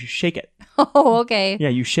shake it. Oh, okay. Yeah,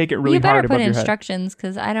 you shake it really hard above your head. You better put instructions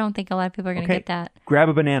because I don't think a lot of people are going to get that. Grab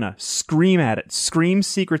a banana. Scream at it. Scream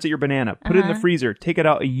secrets at your banana. Put it in the freezer. Take it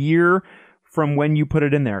out a year from when you put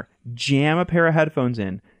it in there. Jam a pair of headphones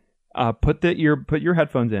in. Put your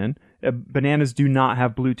headphones in. Bananas do not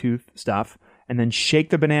have Bluetooth stuff. And then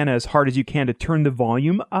shake the banana as hard as you can to turn the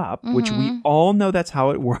volume up, which we all know that's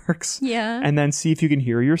how it works. Yeah. And then see if you can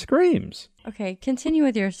hear your screams. Okay, continue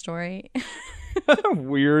with your story.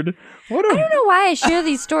 Weird. I don't know why I share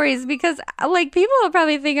these stories because, people will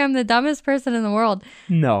probably think I'm the dumbest person in the world.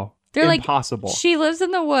 No. They're impossible. She lives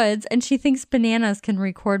in the woods and she thinks bananas can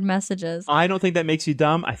record messages. I don't think that makes you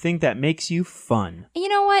dumb. I think that makes you fun. You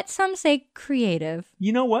know what? Some say creative.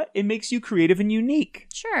 You know what? It makes you creative and unique.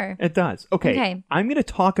 Sure. It does. Okay. I'm going to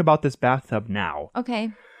talk about this bathtub now.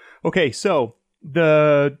 Okay. Okay, so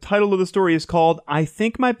the title of the story is called I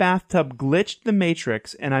Think My Bathtub Glitched the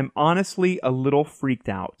Matrix and I'm Honestly a Little Freaked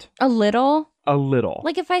Out. A little? A little.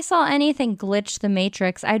 Like if I saw anything glitch the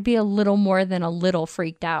Matrix, I'd be a little more than a little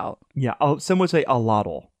freaked out. Yeah, some would say a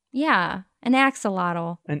lottle. Yeah, an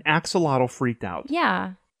axolotl. An axolotl freaked out.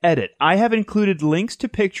 Yeah. Edit. I have included links to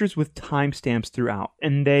pictures with timestamps throughout,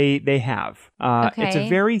 and they have. Okay. It's a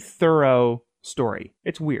very thorough story.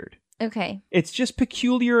 It's weird. Okay. It's just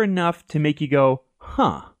peculiar enough to make you go,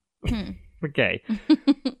 huh. Okay.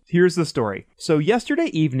 Here's the story. So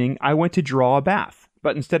yesterday evening, I went to draw a bath.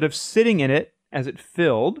 But instead of sitting in it as it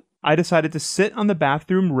filled, I decided to sit on the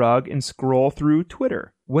bathroom rug and scroll through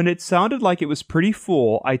Twitter. When it sounded like it was pretty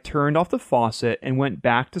full, I turned off the faucet and went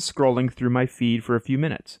back to scrolling through my feed for a few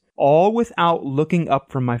minutes, all without looking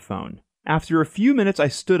up from my phone. After a few minutes, I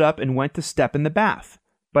stood up and went to step in the bath,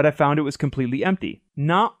 but I found it was completely empty.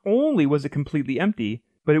 Not only was it completely empty,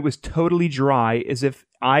 but it was totally dry, as if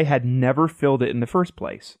I had never filled it in the first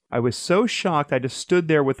place. I was so shocked I just stood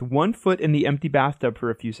there with one foot in the empty bathtub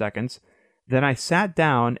for a few seconds. Then I sat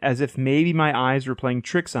down as if maybe my eyes were playing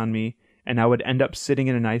tricks on me and I would end up sitting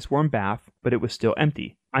in a nice warm bath, but it was still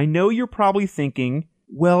empty. I know you're probably thinking,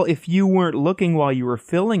 well, if you weren't looking while you were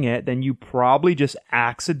filling it, then you probably just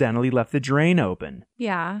accidentally left the drain open.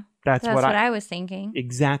 Yeah. That's what I was thinking.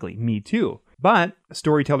 Exactly. Me too. But,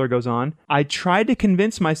 storyteller goes on, I tried to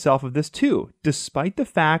convince myself of this too, despite the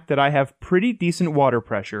fact that I have pretty decent water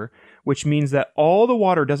pressure, which means that all the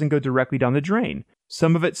water doesn't go directly down the drain.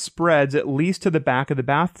 Some of it spreads at least to the back of the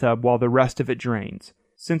bathtub while the rest of it drains.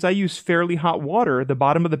 Since I use fairly hot water, the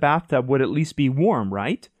bottom of the bathtub would at least be warm,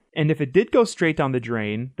 right? And if it did go straight down the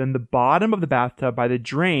drain, then the bottom of the bathtub by the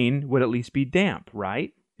drain would at least be damp,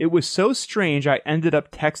 right? It was so strange I ended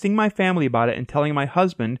up texting my family about it and telling my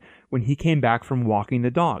husband when he came back from walking the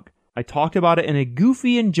dog. I talked about it in a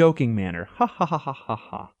goofy and joking manner. Ha ha ha ha ha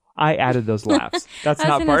ha. I added those laughs. That's not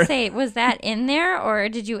part. I was going to say, was that in there or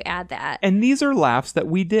did you add that? And these are laughs that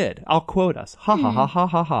we did. I'll quote us. Ha ha ha ha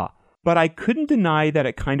ha ha. But I couldn't deny that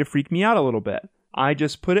it kind of freaked me out a little bit. I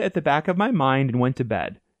just put it at the back of my mind and went to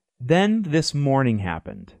bed. Then this morning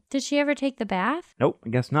happened. Did she ever take the bath? Nope, I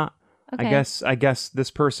guess not. Okay. I guess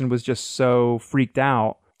this person was just so freaked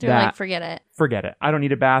out They're that like, forget it. Forget it. I don't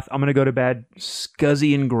need a bath. I'm going to go to bed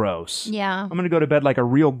scuzzy and gross. Yeah. I'm going to go to bed like a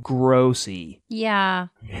real grossy. Yeah.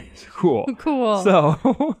 Cool. Cool.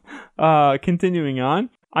 So, continuing on.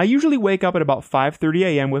 I usually wake up at about 5:30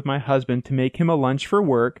 a.m. with my husband to make him a lunch for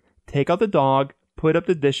work, take out the dog, put up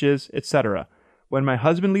the dishes, etc. When my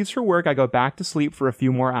husband leaves for work, I go back to sleep for a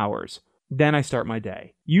few more hours. Then I start my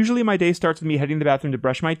day. Usually my day starts with me heading to the bathroom to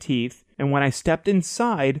brush my teeth, and when I stepped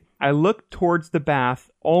inside, I looked towards the bath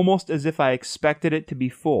almost as if I expected it to be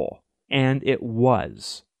full. And it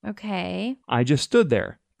was. Okay. I just stood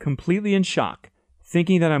there, completely in shock,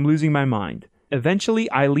 thinking that I'm losing my mind. Eventually,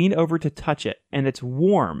 I lean over to touch it, and it's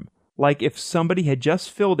warm, like if somebody had just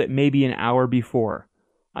filled it maybe an hour before.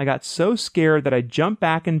 I got so scared that I jumped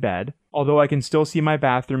back in bed. Although I can still see my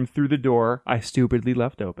bathroom through the door I stupidly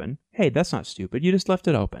left open. Hey, that's not stupid. You just left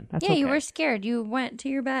it open. That's okay. You were scared. You went to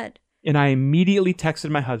your bed. And I immediately texted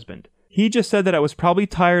my husband. He just said that I was probably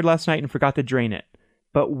tired last night and forgot to drain it.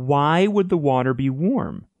 But why would the water be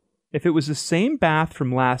warm? If it was the same bath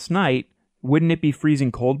from last night, wouldn't it be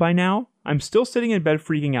freezing cold by now? I'm still sitting in bed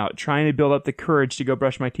freaking out, trying to build up the courage to go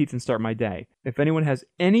brush my teeth and start my day. If anyone has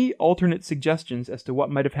any alternate suggestions as to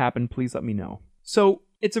what might have happened, please let me know. So,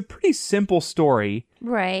 it's a pretty simple story.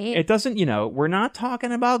 Right. It doesn't, we're not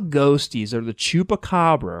talking about ghosties or the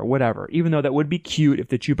chupacabra or whatever, even though that would be cute if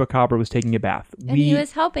the chupacabra was taking a bath. And he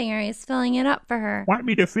was helping her. He's filling it up for her. Want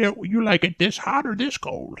me to fill? You like it this hot or this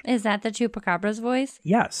cold? Is that the chupacabra's voice?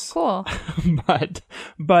 Yes. Cool.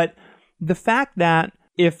 But the fact that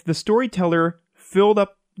if the storyteller filled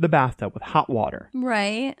up the bathtub with hot water.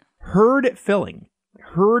 Right. Heard it filling.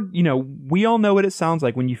 We all know what it sounds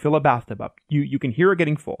like when you fill a bathtub up. You can hear it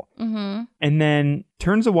getting full. Mm-hmm. And then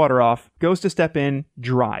turns the water off, goes to step in,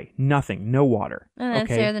 dry. Nothing. No water. And then it's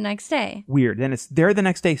there the next day. Weird. Then it's there the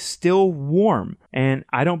next day, still warm. And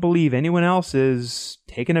I don't believe anyone else is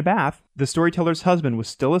taking a bath. The storyteller's husband was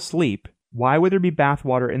still asleep. Why would there be bath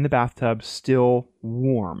water in the bathtub still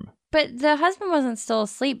warm? But the husband wasn't still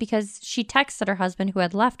asleep because she texted her husband who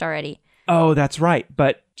had left already. Oh, that's right.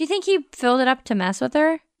 But do you think he filled it up to mess with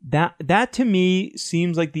her? That to me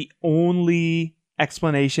seems like the only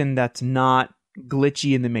explanation that's not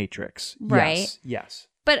glitchy in the Matrix. Right. Yes.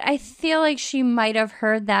 But I feel like she might have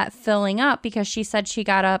heard that filling up because she said she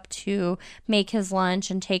got up to make his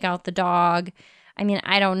lunch and take out the dog. I mean,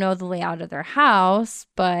 I don't know the layout of their house,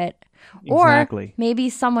 but... Exactly. Or maybe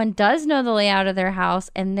someone does know the layout of their house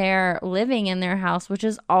and they're living in their house, which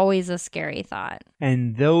is always a scary thought.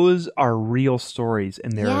 And those are real stories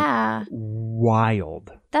and they're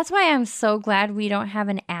wild. That's why I'm so glad we don't have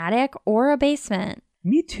an attic or a basement.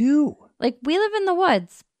 Me too. Like, we live in the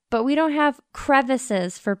woods, but we don't have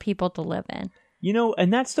crevices for people to live in.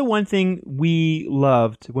 And that's the one thing we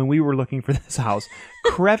loved when we were looking for this house.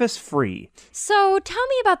 Crevice free. So tell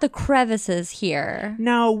me about the crevices here.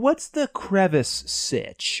 Now, what's the crevice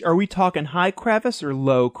sitch? Are we talking high crevice or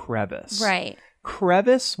low crevice? Right.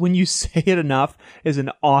 Crevice, when you say it enough, is an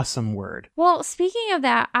awesome word. Well, speaking of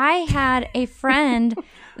that, I had a friend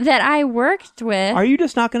that I worked with. Are you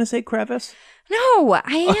just not going to say crevice? No,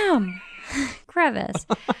 I am. Crevice.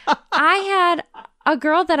 I had a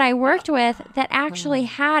girl that I worked with that actually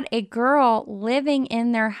had a girl living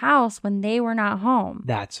in their house when they were not home.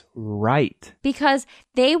 That's right. Because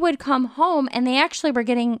they would come home and they actually were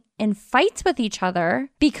getting in fights with each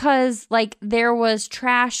other because like there was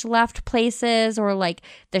trash left places or like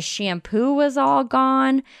the shampoo was all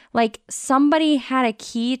gone. Like somebody had a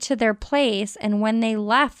key to their place and when they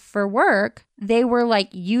left for work, they were like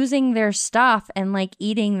using their stuff and like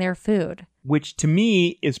eating their food. Which to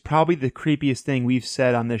me is probably the creepiest thing we've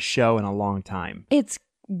said on this show in a long time. It's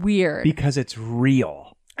weird. Because it's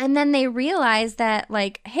real. And then they realized that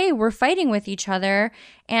like, hey, we're fighting with each other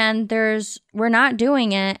and we're not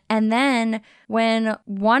doing it. And then when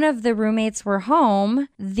one of the roommates were home,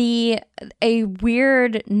 a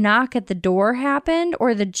weird knock at the door happened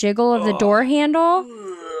or the jiggle of the door handle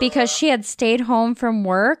because she had stayed home from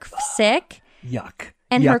work sick. Yuck.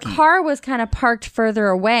 And Yucky. her car was kind of parked further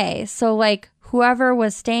away. So like whoever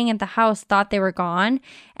was staying at the house thought they were gone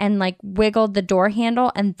and like wiggled the door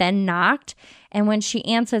handle and then knocked. And when she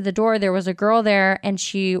answered the door, there was a girl there and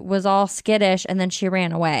she was all skittish and then she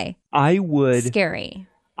ran away. Scary.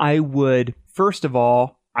 I would, first of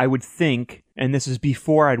all, I would think, and this is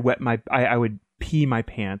before I'd I would pee my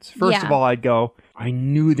pants. First of all, I'd go, I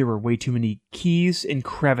knew there were way too many keys and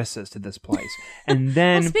crevices to this place. And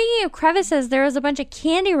then... Well, speaking of crevices, there was a bunch of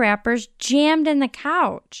candy wrappers jammed in the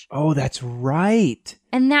couch. Oh, that's right.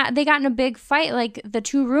 And that they got in a big fight. Like the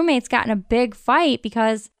two roommates got in a big fight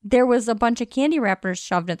because there was a bunch of candy wrappers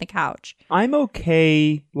shoved in the couch. I'm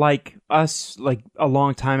okay, like us, like a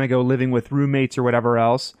long time ago, living with roommates or whatever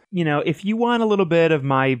else. You know, if you want a little bit of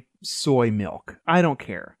my soy milk, I don't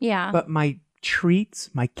care. Yeah. But my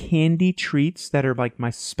treats, my candy treats that are like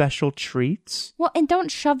my special treats. Well, and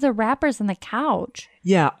don't shove the wrappers in the couch.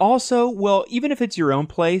 Yeah. Also, well, even if it's your own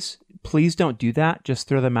place, please don't do that. Just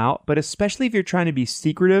throw them out. But especially if you're trying to be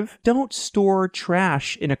secretive, don't store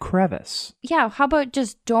trash in a crevice. Yeah. How about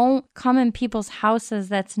just don't come in people's houses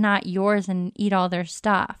that's not yours and eat all their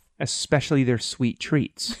stuff? Especially their sweet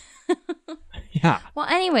treats. Yeah. Well,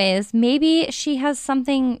 anyways, maybe she has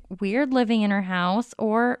something weird living in her house,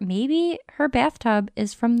 or maybe her bathtub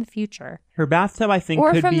is from the future. Her bathtub, I think,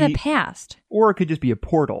 or could from be... the past. Or it could just be a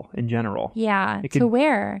portal in general. Yeah. It could, to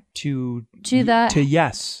where? To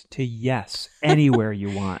yes. Anywhere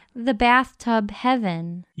you want. The bathtub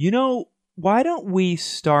heaven. You know, why don't we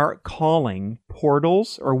start calling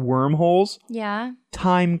portals or wormholes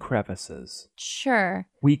time crevices? Sure.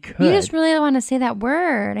 We could. You just really want to say that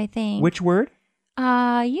word, I think. Which word?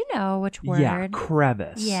 You know which word. Yeah,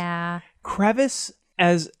 crevice. Yeah. Crevice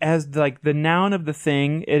as like the noun of the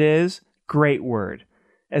thing it is, great word.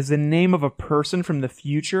 As the name of a person from the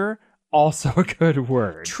future, also a good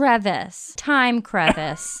word. Trevis. Time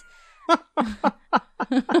crevice.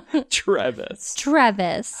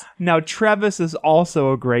 Trevis. Now, Trevis is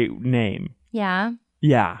also a great name. Yeah.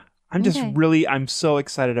 Yeah. I'm so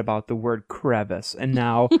excited about the word crevice and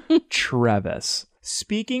now Trevis.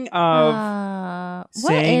 Speaking of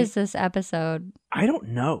what is this episode? I don't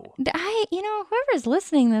know. Whoever's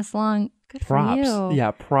listening this long, good props. for you.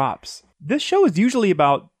 Yeah, props. This show is usually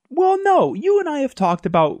about, well, no, you and I have talked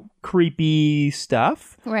about creepy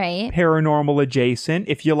stuff. Right. Paranormal adjacent.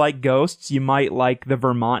 If you like ghosts, you might like the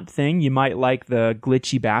Vermont thing. You might like the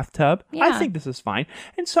glitchy bathtub. Yeah. I think this is fine.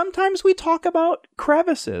 And sometimes we talk about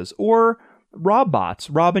crevices or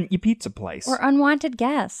robbing your pizza place. Or unwanted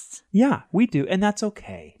guests. Yeah, we do. And that's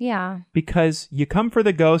okay. Yeah. Because you come for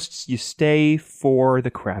the ghosts, you stay for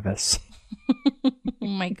the crevice. Oh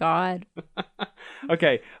my God.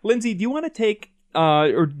 Okay. Lindsay, do you want to take,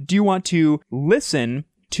 or do you want to listen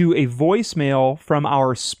to a voicemail from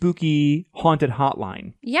our spooky haunted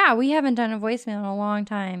hotline? Yeah, we haven't done a voicemail in a long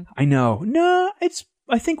time. I know. No, it's,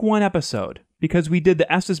 I think, one episode. Because we did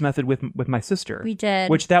the Estes method with my sister. We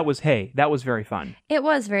did. Which that was very fun. It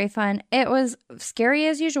was very fun. It was scary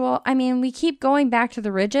as usual. I mean, we keep going back to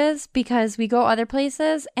the ridges because we go other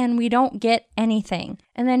places and we don't get anything.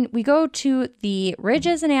 And then we go to the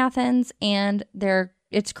ridges in Athens and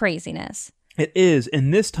it's craziness. It is.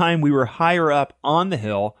 And this time we were higher up on the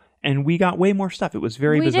hill and we got way more stuff. It was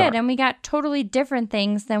very bizarre. We did, and we got totally different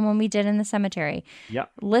things than when we did in the cemetery.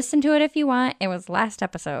 Yep. Listen to it if you want. It was last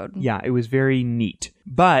episode. Yeah, it was very neat.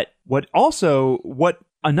 But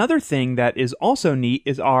another thing that is also neat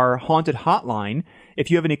is our haunted hotline. If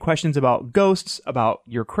you have any questions about ghosts, about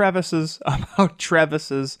your crevices, about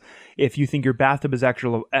Trevises, if you think your bathtub is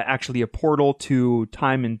actually a portal to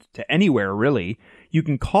time and to anywhere, really, you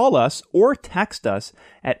can call us or text us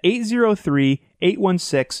at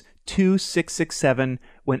 803-816-2667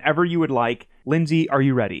 whenever you would like. Lindsay, are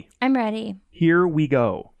you ready? I'm ready. Here we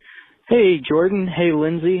go. Hey, Jordan. Hey,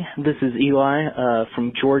 Lindsay. This is Eli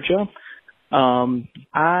from Georgia.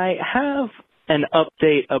 I have an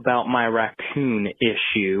update about my raccoon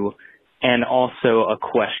issue and also a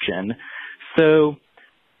question. So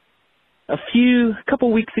a few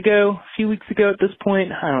weeks ago at this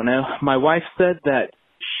point, I don't know, my wife said that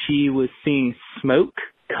she was seeing smoke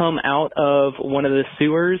come out of one of the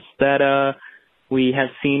sewers that we have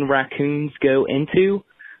seen raccoons go into.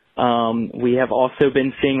 We have also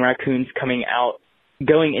been seeing raccoons going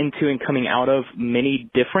into and coming out of many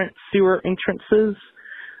different sewer entrances.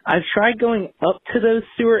 I've tried going up to those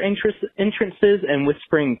sewer entrances and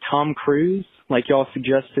whispering Tom Cruise, like y'all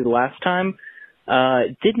suggested last time.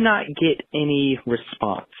 Did not get any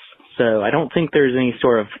response. So I don't think there's any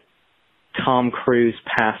sort of Tom Cruise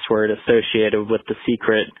password associated with the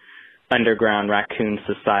secret underground raccoon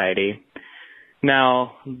society.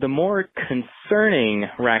 Now, the more concerning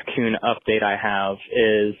raccoon update I have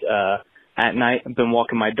is at night I've been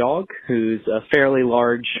walking my dog, who's a fairly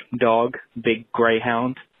large dog, big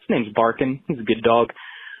greyhound. His name's Barkin. He's a good dog.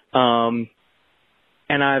 And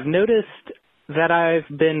I've noticed that I've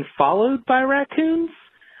been followed by raccoons.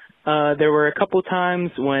 There were a couple times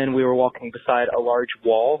when we were walking beside a large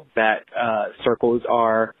wall that circles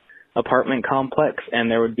our apartment complex, and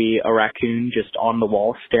there would be a raccoon just on the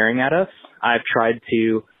wall staring at us. I've tried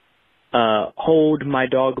to hold my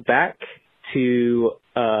dog back to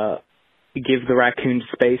give the raccoon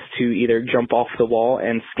space to either jump off the wall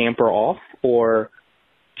and scamper off or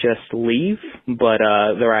just leave, but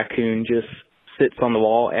the raccoon just sits on the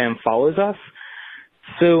wall and follows us.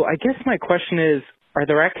 So I guess my question is, are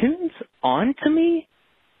the raccoons on to me?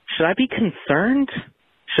 Should I be concerned?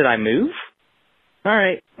 Should I move? All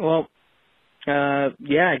right, well,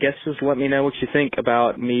 yeah, I guess just let me know what you think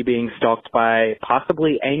about me being stalked by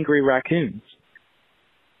possibly angry raccoons.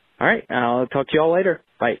 All right, I'll talk to you all later.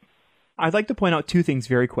 Bye. I'd like to point out two things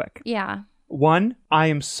very quick. Yeah. One, I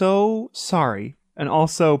am so sorry, and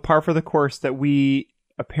also par for the course that we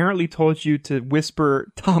apparently told you to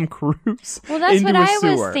whisper Tom Cruise Well, that's into what a I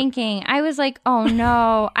sewer. was thinking. I was like, oh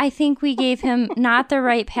no, I think we gave him not the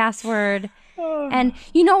right password. And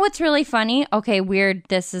you know what's really funny? Okay, weird.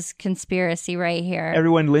 This is conspiracy right here.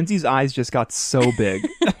 Everyone, Lindsay's eyes just got so big.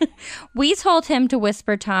 We told him to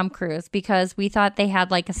whisper Tom Cruise because we thought they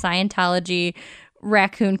had like a Scientology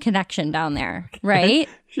raccoon connection down there, right?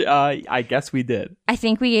 I guess we did. I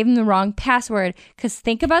think we gave him the wrong password because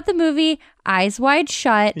think about the movie Eyes Wide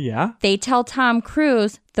Shut. Yeah. They tell Tom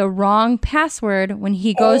Cruise the wrong password when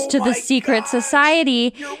he goes to the secret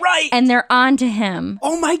society. You're right. And they're on to him.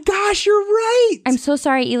 Oh my gosh, you're right. I'm so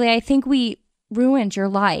sorry, Eli. I think we ruined your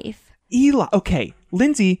life. Eli, okay,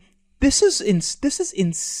 Lindsay, this is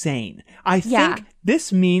insane. I think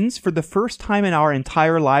this means for the first time in our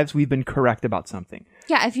entire lives we've been correct about something.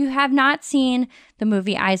 Yeah, if you have not seen the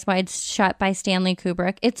movie Eyes Wide Shut by Stanley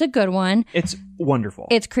Kubrick, it's a good one. It's wonderful.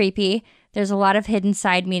 It's creepy. There's a lot of hidden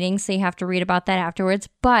side meanings, so you have to read about that afterwards.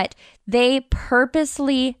 But they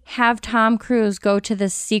purposely have Tom Cruise go to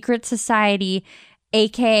this secret society,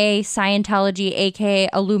 aka Scientology, aka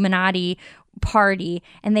Illuminati party,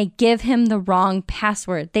 and they give him the wrong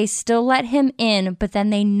password. They still let him in, but then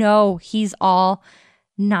they know he's all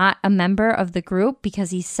not a member of the group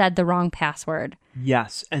because he said the wrong password.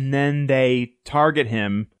 Yes, and then they target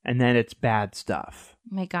him, and then it's bad stuff.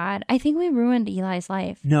 Oh my God, I think we ruined Eli's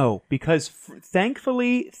life. No, because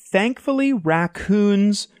thankfully,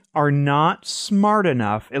 raccoons are not smart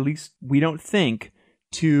enough, at least we don't think,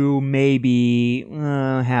 to maybe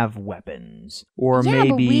have weapons. Or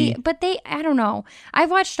maybe... But they, I don't know.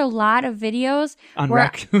 I've watched a lot of videos on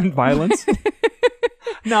raccoon violence?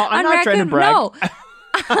 No, I'm not trying to brag. No.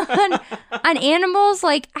 on animals,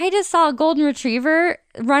 like I just saw a golden retriever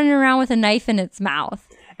running around with a knife in its mouth.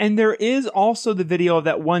 And there is also the video of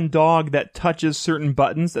that one dog that touches certain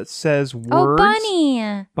buttons that says words. Oh,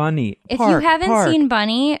 Bunny. Bunny. If you haven't seen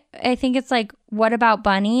Bunny, I think it's like, What About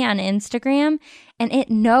Bunny on Instagram, and it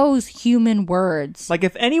knows human words. Like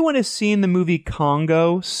if anyone has seen the movie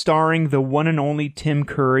Congo, starring the one and only Tim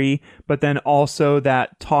Curry, but then also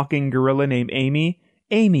that talking gorilla named Amy,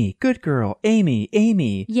 Amy, good girl, Amy.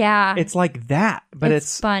 Yeah. It's like that, but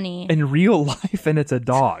it's funny. in real life, and it's a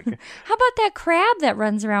dog. How about that crab that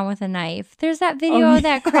runs around with a knife? There's that video of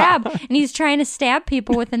that crab, and he's trying to stab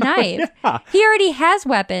people with a knife. Yeah. He already has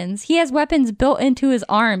weapons. He has weapons built into his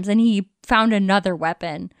arms, and he found another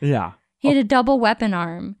weapon. Yeah. He had a double weapon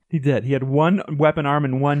arm. He did. He had one weapon arm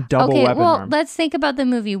and one double weapon arm. Let's think about the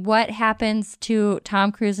movie. What happens to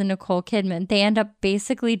Tom Cruise and Nicole Kidman? They end up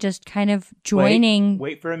basically just kind of joining.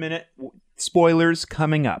 Wait for a minute. Spoilers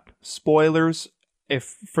coming up. Spoilers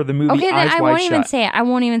for the movie Okay, then Eyes I Wide won't even Shut. say it. I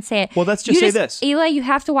won't even say it. Well, let's just say this. Eli, you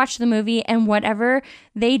have to watch the movie, and whatever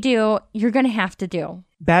they do, you're going to have to do.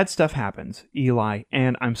 Bad stuff happens, Eli,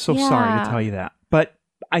 and I'm so sorry to tell you that. But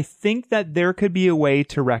I think that there could be a way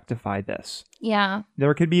to rectify this. Yeah.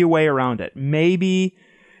 There could be a way around it. Maybe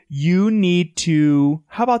you need to,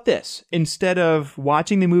 how about this? Instead of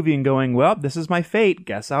watching the movie and going, well, this is my fate,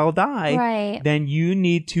 guess I'll die. Right. Then you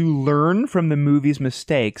need to learn from the movie's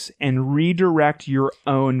mistakes and redirect your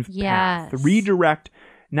own path. Redirect.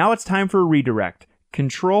 Now it's time for a redirect.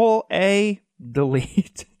 Control A,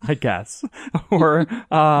 delete, I guess. Or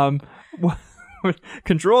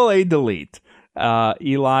Control A, delete.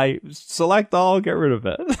 Eli, select all, get rid of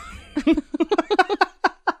it.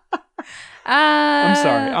 I'm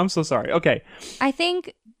sorry. I'm so sorry. Okay. I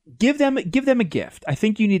think give them a gift. I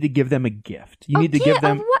think you need to give them a gift. You need to give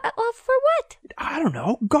them for what? I don't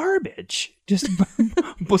know, garbage. Just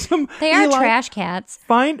some. They are trash cats.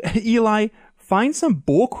 Eli, find some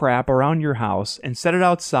bull crap around your house and set it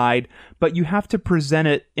outside, but you have to present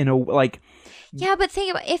it in a like. Yeah, but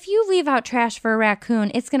think about if you leave out trash for a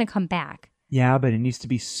raccoon, it's going to come back. Yeah, but it needs to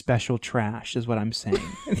be special trash, is what I'm saying.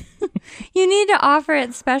 You need to offer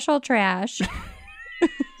it special trash.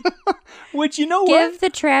 Which, you know what? Give the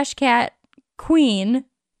trash cat queen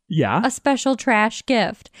a special trash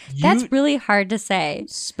gift. That's really hard to say.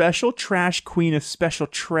 Special trash queen a special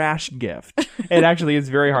trash gift. It actually is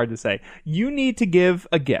very hard to say. You need to give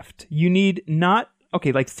a gift. You need not...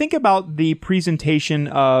 Okay, like think about the presentation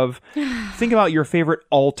of... think about your favorite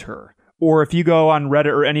altar. Or if you go on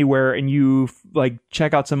Reddit or anywhere and you like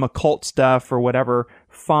check out some occult stuff or whatever,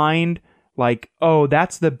 find like, oh,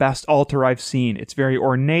 that's the best altar I've seen. It's very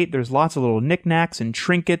ornate. There's lots of little knickknacks and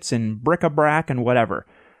trinkets and bric-a-brac and whatever.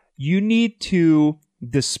 You need to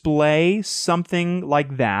display something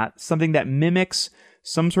like that, something that mimics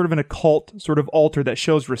some sort of an occult sort of altar that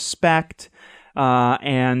shows respect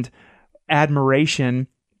and admiration,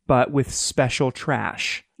 but with special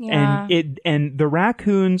trash. Yeah. And the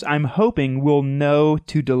raccoons, I'm hoping, will know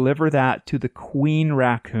to deliver that to the queen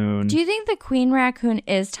raccoon. Do you think the queen raccoon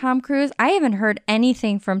is Tom Cruise? I haven't heard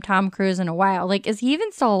anything from Tom Cruise in a while. Like, is he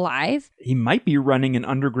even still alive? He might be running an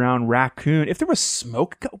underground raccoon. If there was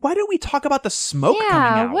smoke, why don't we talk about the smoke coming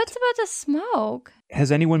out? Yeah, what's about the smoke?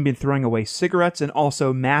 Has anyone been throwing away cigarettes and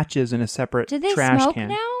also matches in a separate trash can? Do they smoke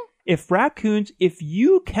now? If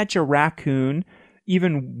you catch a raccoon,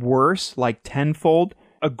 even worse, like tenfold,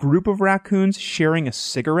 a group of raccoons sharing a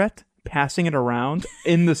cigarette, passing it around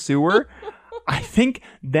in the sewer, I think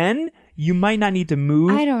then you might not need to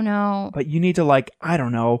move. I don't know. But you need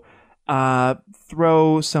to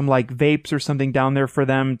throw some like vapes or something down there for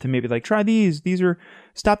them to maybe like, try these. These are,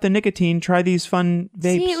 stop the nicotine, try these fun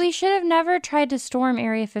vapes. See, we should have never tried to storm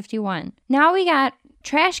Area 51. Now we got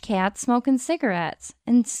trash cats smoking cigarettes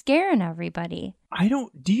and scaring everybody.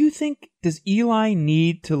 Do you think, does Eli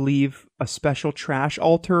need to leave a special trash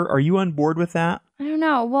altar? Are you on board with that? I don't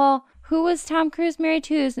know. Well, who was Tom Cruise married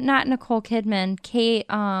to? Is not Nicole Kidman. Kate,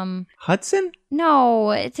 Hudson?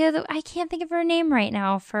 No, it's the other, I can't think of her name right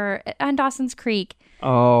now on Dawson's Creek.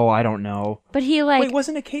 Oh, I don't know. But he like... Wait,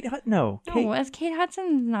 wasn't it Kate Hudson? No. Kate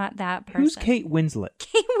Hudson's not that person. Who's Kate Winslet?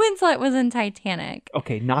 Kate Winslet was in Titanic.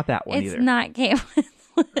 Okay, not that one either. It's not Kate Winslet.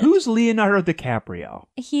 Who's Leonardo DiCaprio?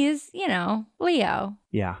 He's, Leo.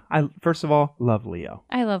 Yeah. First of all, love Leo.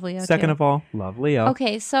 I love Leo, Second too. of all, love Leo.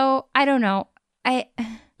 Okay, so I don't know. I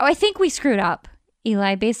think we screwed up,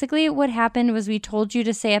 Eli. Basically, what happened was we told you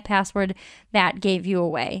to say a password that gave you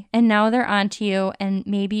away. And now they're on to you, and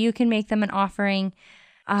maybe you can make them an offering.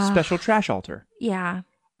 Special trash altar. Yeah.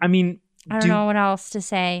 I mean... I don't know what else to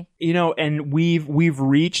say. And we've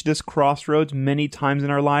reached this crossroads many times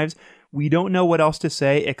in our lives. We don't know what else to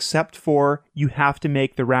say except for you have to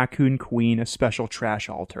make the raccoon queen a special trash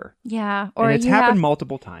altar. Yeah. Or and it's happened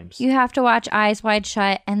multiple times. You have to watch Eyes Wide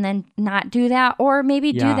Shut and then not do that, or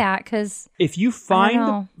maybe do that because... If you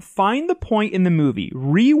find the point in the movie,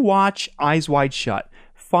 rewatch Eyes Wide Shut,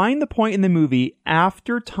 find the point in the movie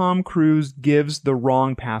after Tom Cruise gives the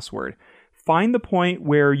wrong password. Find the point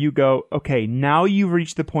where you go, okay, now you've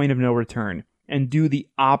reached the point of no return. and do the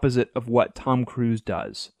opposite of what Tom Cruise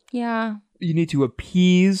does. Yeah. You need to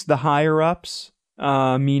appease the higher-ups,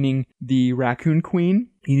 meaning the Raccoon Queen.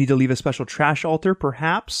 You need to leave a special trash altar,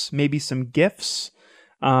 perhaps, maybe some GIFs.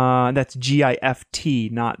 That's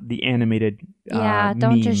GIFT, not the animated Yeah,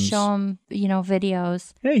 don't memes. just show them,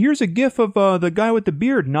 videos. Hey, here's a GIF of the guy with the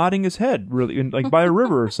beard nodding his head, really, like by a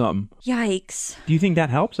river or something. Yikes. Do you think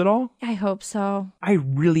that helps at all? I hope so. I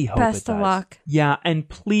really hope it does. Best of luck. Yeah, and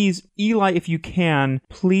please, Eli, if you can,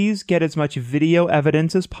 please get as much video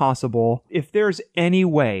evidence as possible. If there's any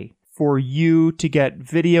way for you to get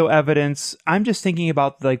video evidence, I'm just thinking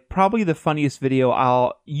about probably the funniest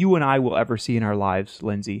video you and I will ever see in our lives,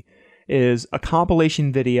 Lindsay, is a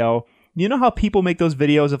compilation video. You know how people make those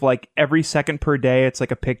videos of every second per day, it's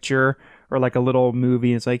like a picture or like a little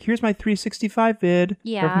movie. It's like, here's my 365 vid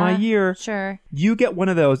of my year. Sure. You get one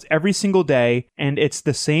of those every single day, and it's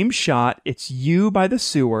the same shot. It's you by the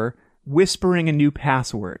sewer whispering a new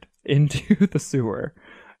password into the sewer.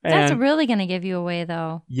 That's And- really going to give you away,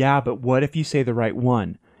 though. yeah, but what if you say the right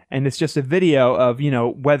one? And it's just a video of,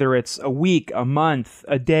 whether it's a week, a month,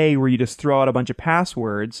 a day where you just throw out a bunch of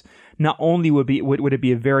passwords. Not only would it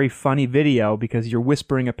be a very funny video because you're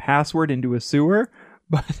whispering a password into a sewer,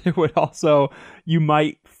 but it would also, you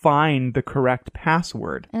might find the correct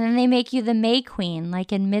password. And then they make you the May Queen,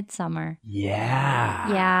 like in Midsummer.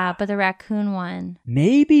 Yeah. Yeah, but the raccoon one.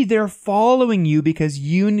 Maybe they're following you because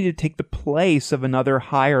you need to take the place of another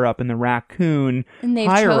higher up in the raccoon And they've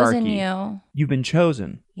hierarchy. chosen you. You've been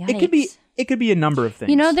chosen. Yikes. It could be a number of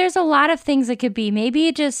things. There's a lot of things it could be.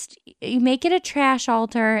 Maybe you make it a trash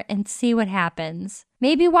altar and see what happens.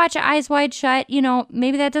 Maybe watch Eyes Wide Shut.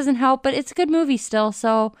 Maybe that doesn't help, but it's a good movie still.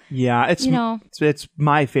 So yeah, it's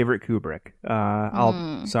my favorite Kubrick.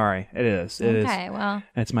 Sorry, it is. It is. okay, well,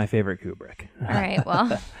 It's my favorite Kubrick. all right,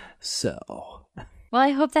 well, So. well, I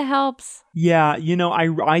hope that helps. Yeah,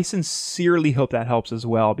 I sincerely hope that helps as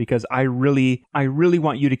well because I really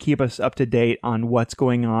want you to keep us up to date on what's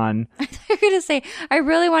going on. You're gonna say I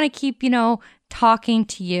really want to keep talking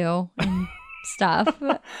to you and stuff.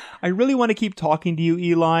 I really want to keep talking to you,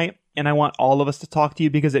 Eli, and I want all of us to talk to you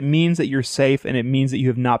because it means that you're safe and it means that you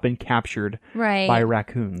have not been captured Right. by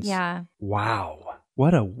raccoons. Yeah. Wow.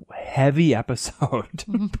 What a heavy episode.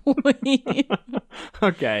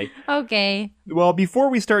 Okay. Okay. Well, before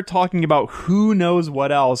we start talking about who knows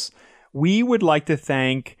what else, we would like to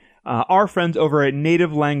thank our friends over at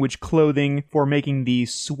Native Language Clothing for making the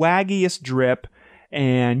swaggiest drip.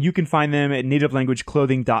 And you can find them at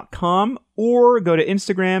nativelanguageclothing.com or go to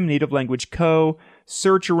Instagram, Native Language Co.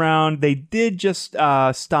 Search around. They did just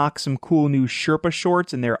stock some cool new Sherpa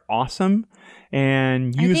shorts, and they're awesome.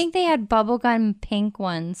 And I think they had bubblegum pink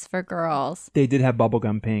ones for girls. they did have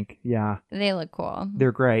bubblegum pink. Yeah. They look cool.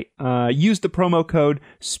 They're great. Use the promo code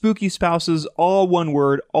Spooky Spouses, all one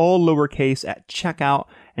word, all lowercase at checkout,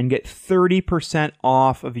 and get 30%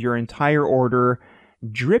 off of your entire order.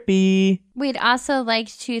 Drippy. We'd also like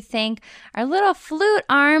to thank our little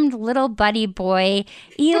flute-armed little buddy boy,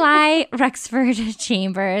 Eli Rexford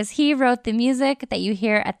Chambers. He wrote the music that you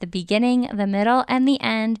hear at the beginning, the middle, and the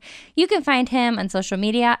end. You can find him on social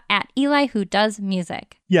media at Eli Who Does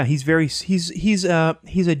Music. Yeah, he's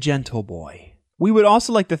a gentle boy. We would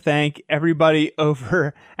also like to thank everybody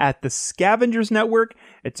over at the Scavengers Network.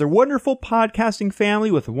 It's a wonderful podcasting family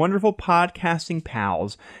with wonderful podcasting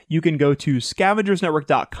pals. You can go to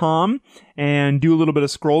scavengersnetwork.com and do a little bit of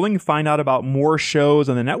scrolling, find out about more shows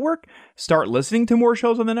on the network, start listening to more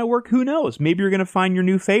shows on the network. Who knows? Maybe you're going to find your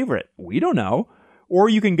new favorite. We don't know. Or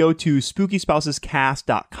you can go to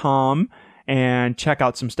spookyspousescast.com and check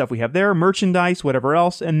out some stuff we have there, merchandise, whatever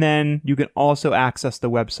else. And then you can also access the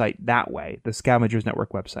website that way, the Scavengers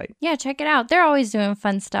Network website. Yeah, check it out. They're always doing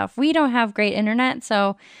fun stuff. We don't have great internet,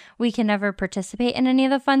 so we can never participate in any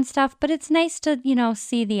of the fun stuff, but it's nice to,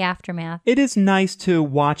 see the aftermath. It is nice to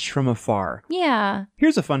watch from afar. Yeah.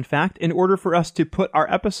 Here's a fun fact. In order for us to put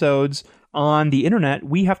our episodes on the internet,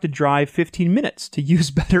 we have to drive 15 minutes to use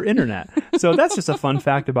better internet. So that's just a fun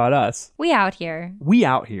fact about us. We out here. We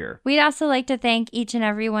out here. We'd also like to thank each and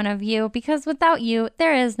every one of you because without you,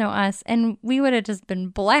 there is no us. And we would have just been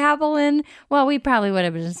blabbling. Well, we probably would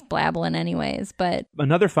have been just blabbling anyways, but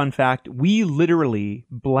Another fun fact, we literally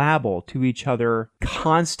blabble to each other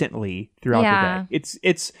constantly throughout the day.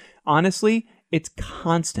 It's honestly, it's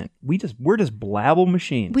constant. We're just blabble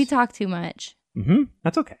machines. we talk too much.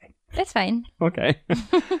 That's okay. It's fine. Okay.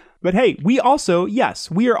 But hey, we are also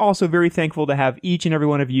very thankful to have each and every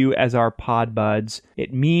one of you as our pod buds.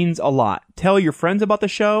 It means a lot. Tell your friends about the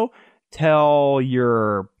show. Tell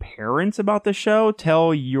your parents about the show.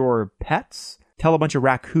 Tell your pets. Tell a bunch of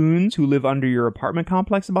raccoons who live under your apartment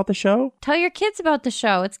complex about the show. Tell your kids about the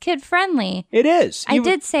show. It's kid-friendly. It is. I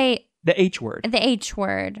did say... The H word. The H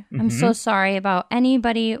word. I'm so sorry about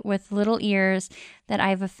anybody with little ears that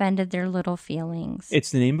I've offended their little feelings. It's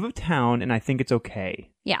the name of a town, and I think it's okay.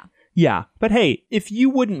 Yeah. Yeah, but hey, if you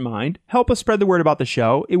wouldn't mind, help us spread the word about the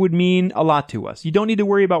show. It would mean a lot to us. You don't need to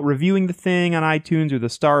worry about reviewing the thing on iTunes or the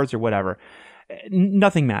stars or whatever.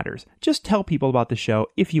 Nothing matters. Just tell people about the show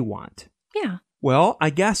if you want. Yeah. Well, I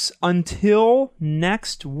guess until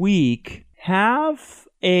next week, do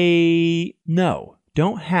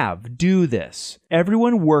this.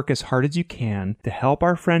 Everyone work as hard as you can to help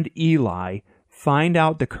our friend Eli find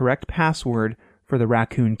out the correct password for the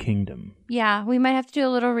Raccoon Kingdom. Yeah, we might have to do a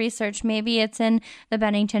little research. Maybe it's in the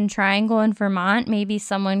Bennington Triangle in Vermont. Maybe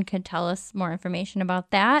someone could tell us more information about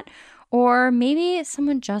that. Or maybe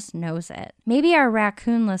someone just knows it. Maybe our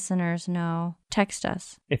raccoon listeners know. Text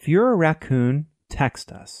us. If you're a raccoon,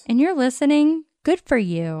 text us. And you're listening, good for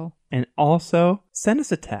you. And also, send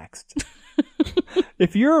us a text.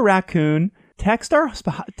 If you're a raccoon, text our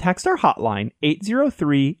hotline,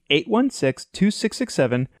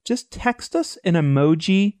 803-816-2667. Just text us an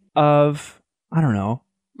emoji of, I don't know.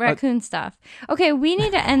 Raccoon stuff. Okay, we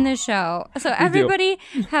need to end the show. So everybody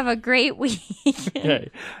have a great week. Okay.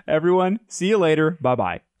 Everyone, see you later.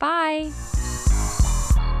 Bye-bye. Bye.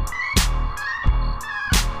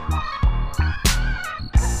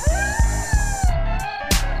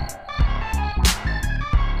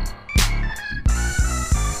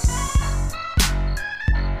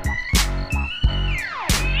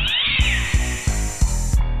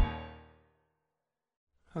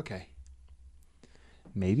 Okay.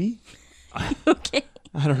 Maybe? Okay.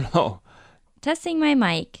 I don't know. Testing my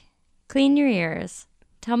mic. Clean your ears.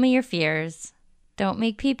 Tell me your fears. Don't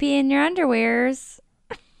make pee-pee in your underwears.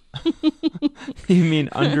 You mean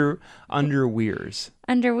underwears?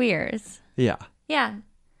 Underwears. Yeah. Yeah.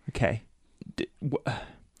 Okay.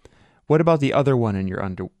 What about the other one in your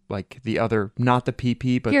the other, not the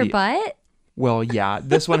pee-pee, but your butt? Well, yeah.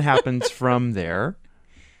 This one happens from there.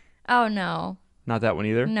 Oh, no. Not that one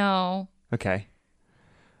either? No. Okay.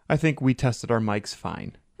 I think we tested our mics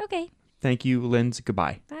fine. Okay. Thank you, Linz.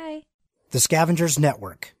 Goodbye. Bye. The Scavengers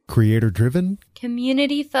Network. Creator-driven.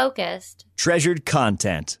 Community-focused. Treasured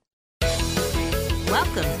content.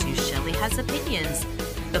 Welcome to Shelley Has Opinions,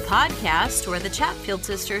 the podcast where the Chatfield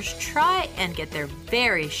sisters try and get their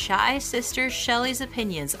very shy sister Shelley's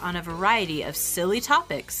opinions on a variety of silly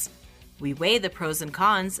topics. We weigh the pros and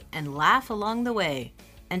cons and laugh along the way.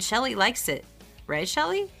 And Shelley likes it. Right,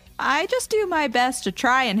 Shelley? I just do my best to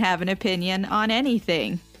try and have an opinion on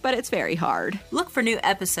anything, but it's very hard. Look for new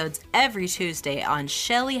episodes every Tuesday on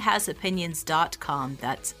ShelleyHasOpinions.com.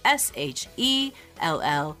 That's SHELLEY,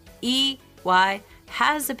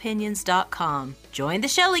 hasopinions.com. Join the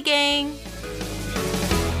Shelley gang.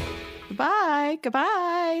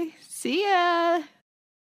 Goodbye. See ya.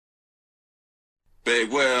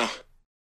 Big Will.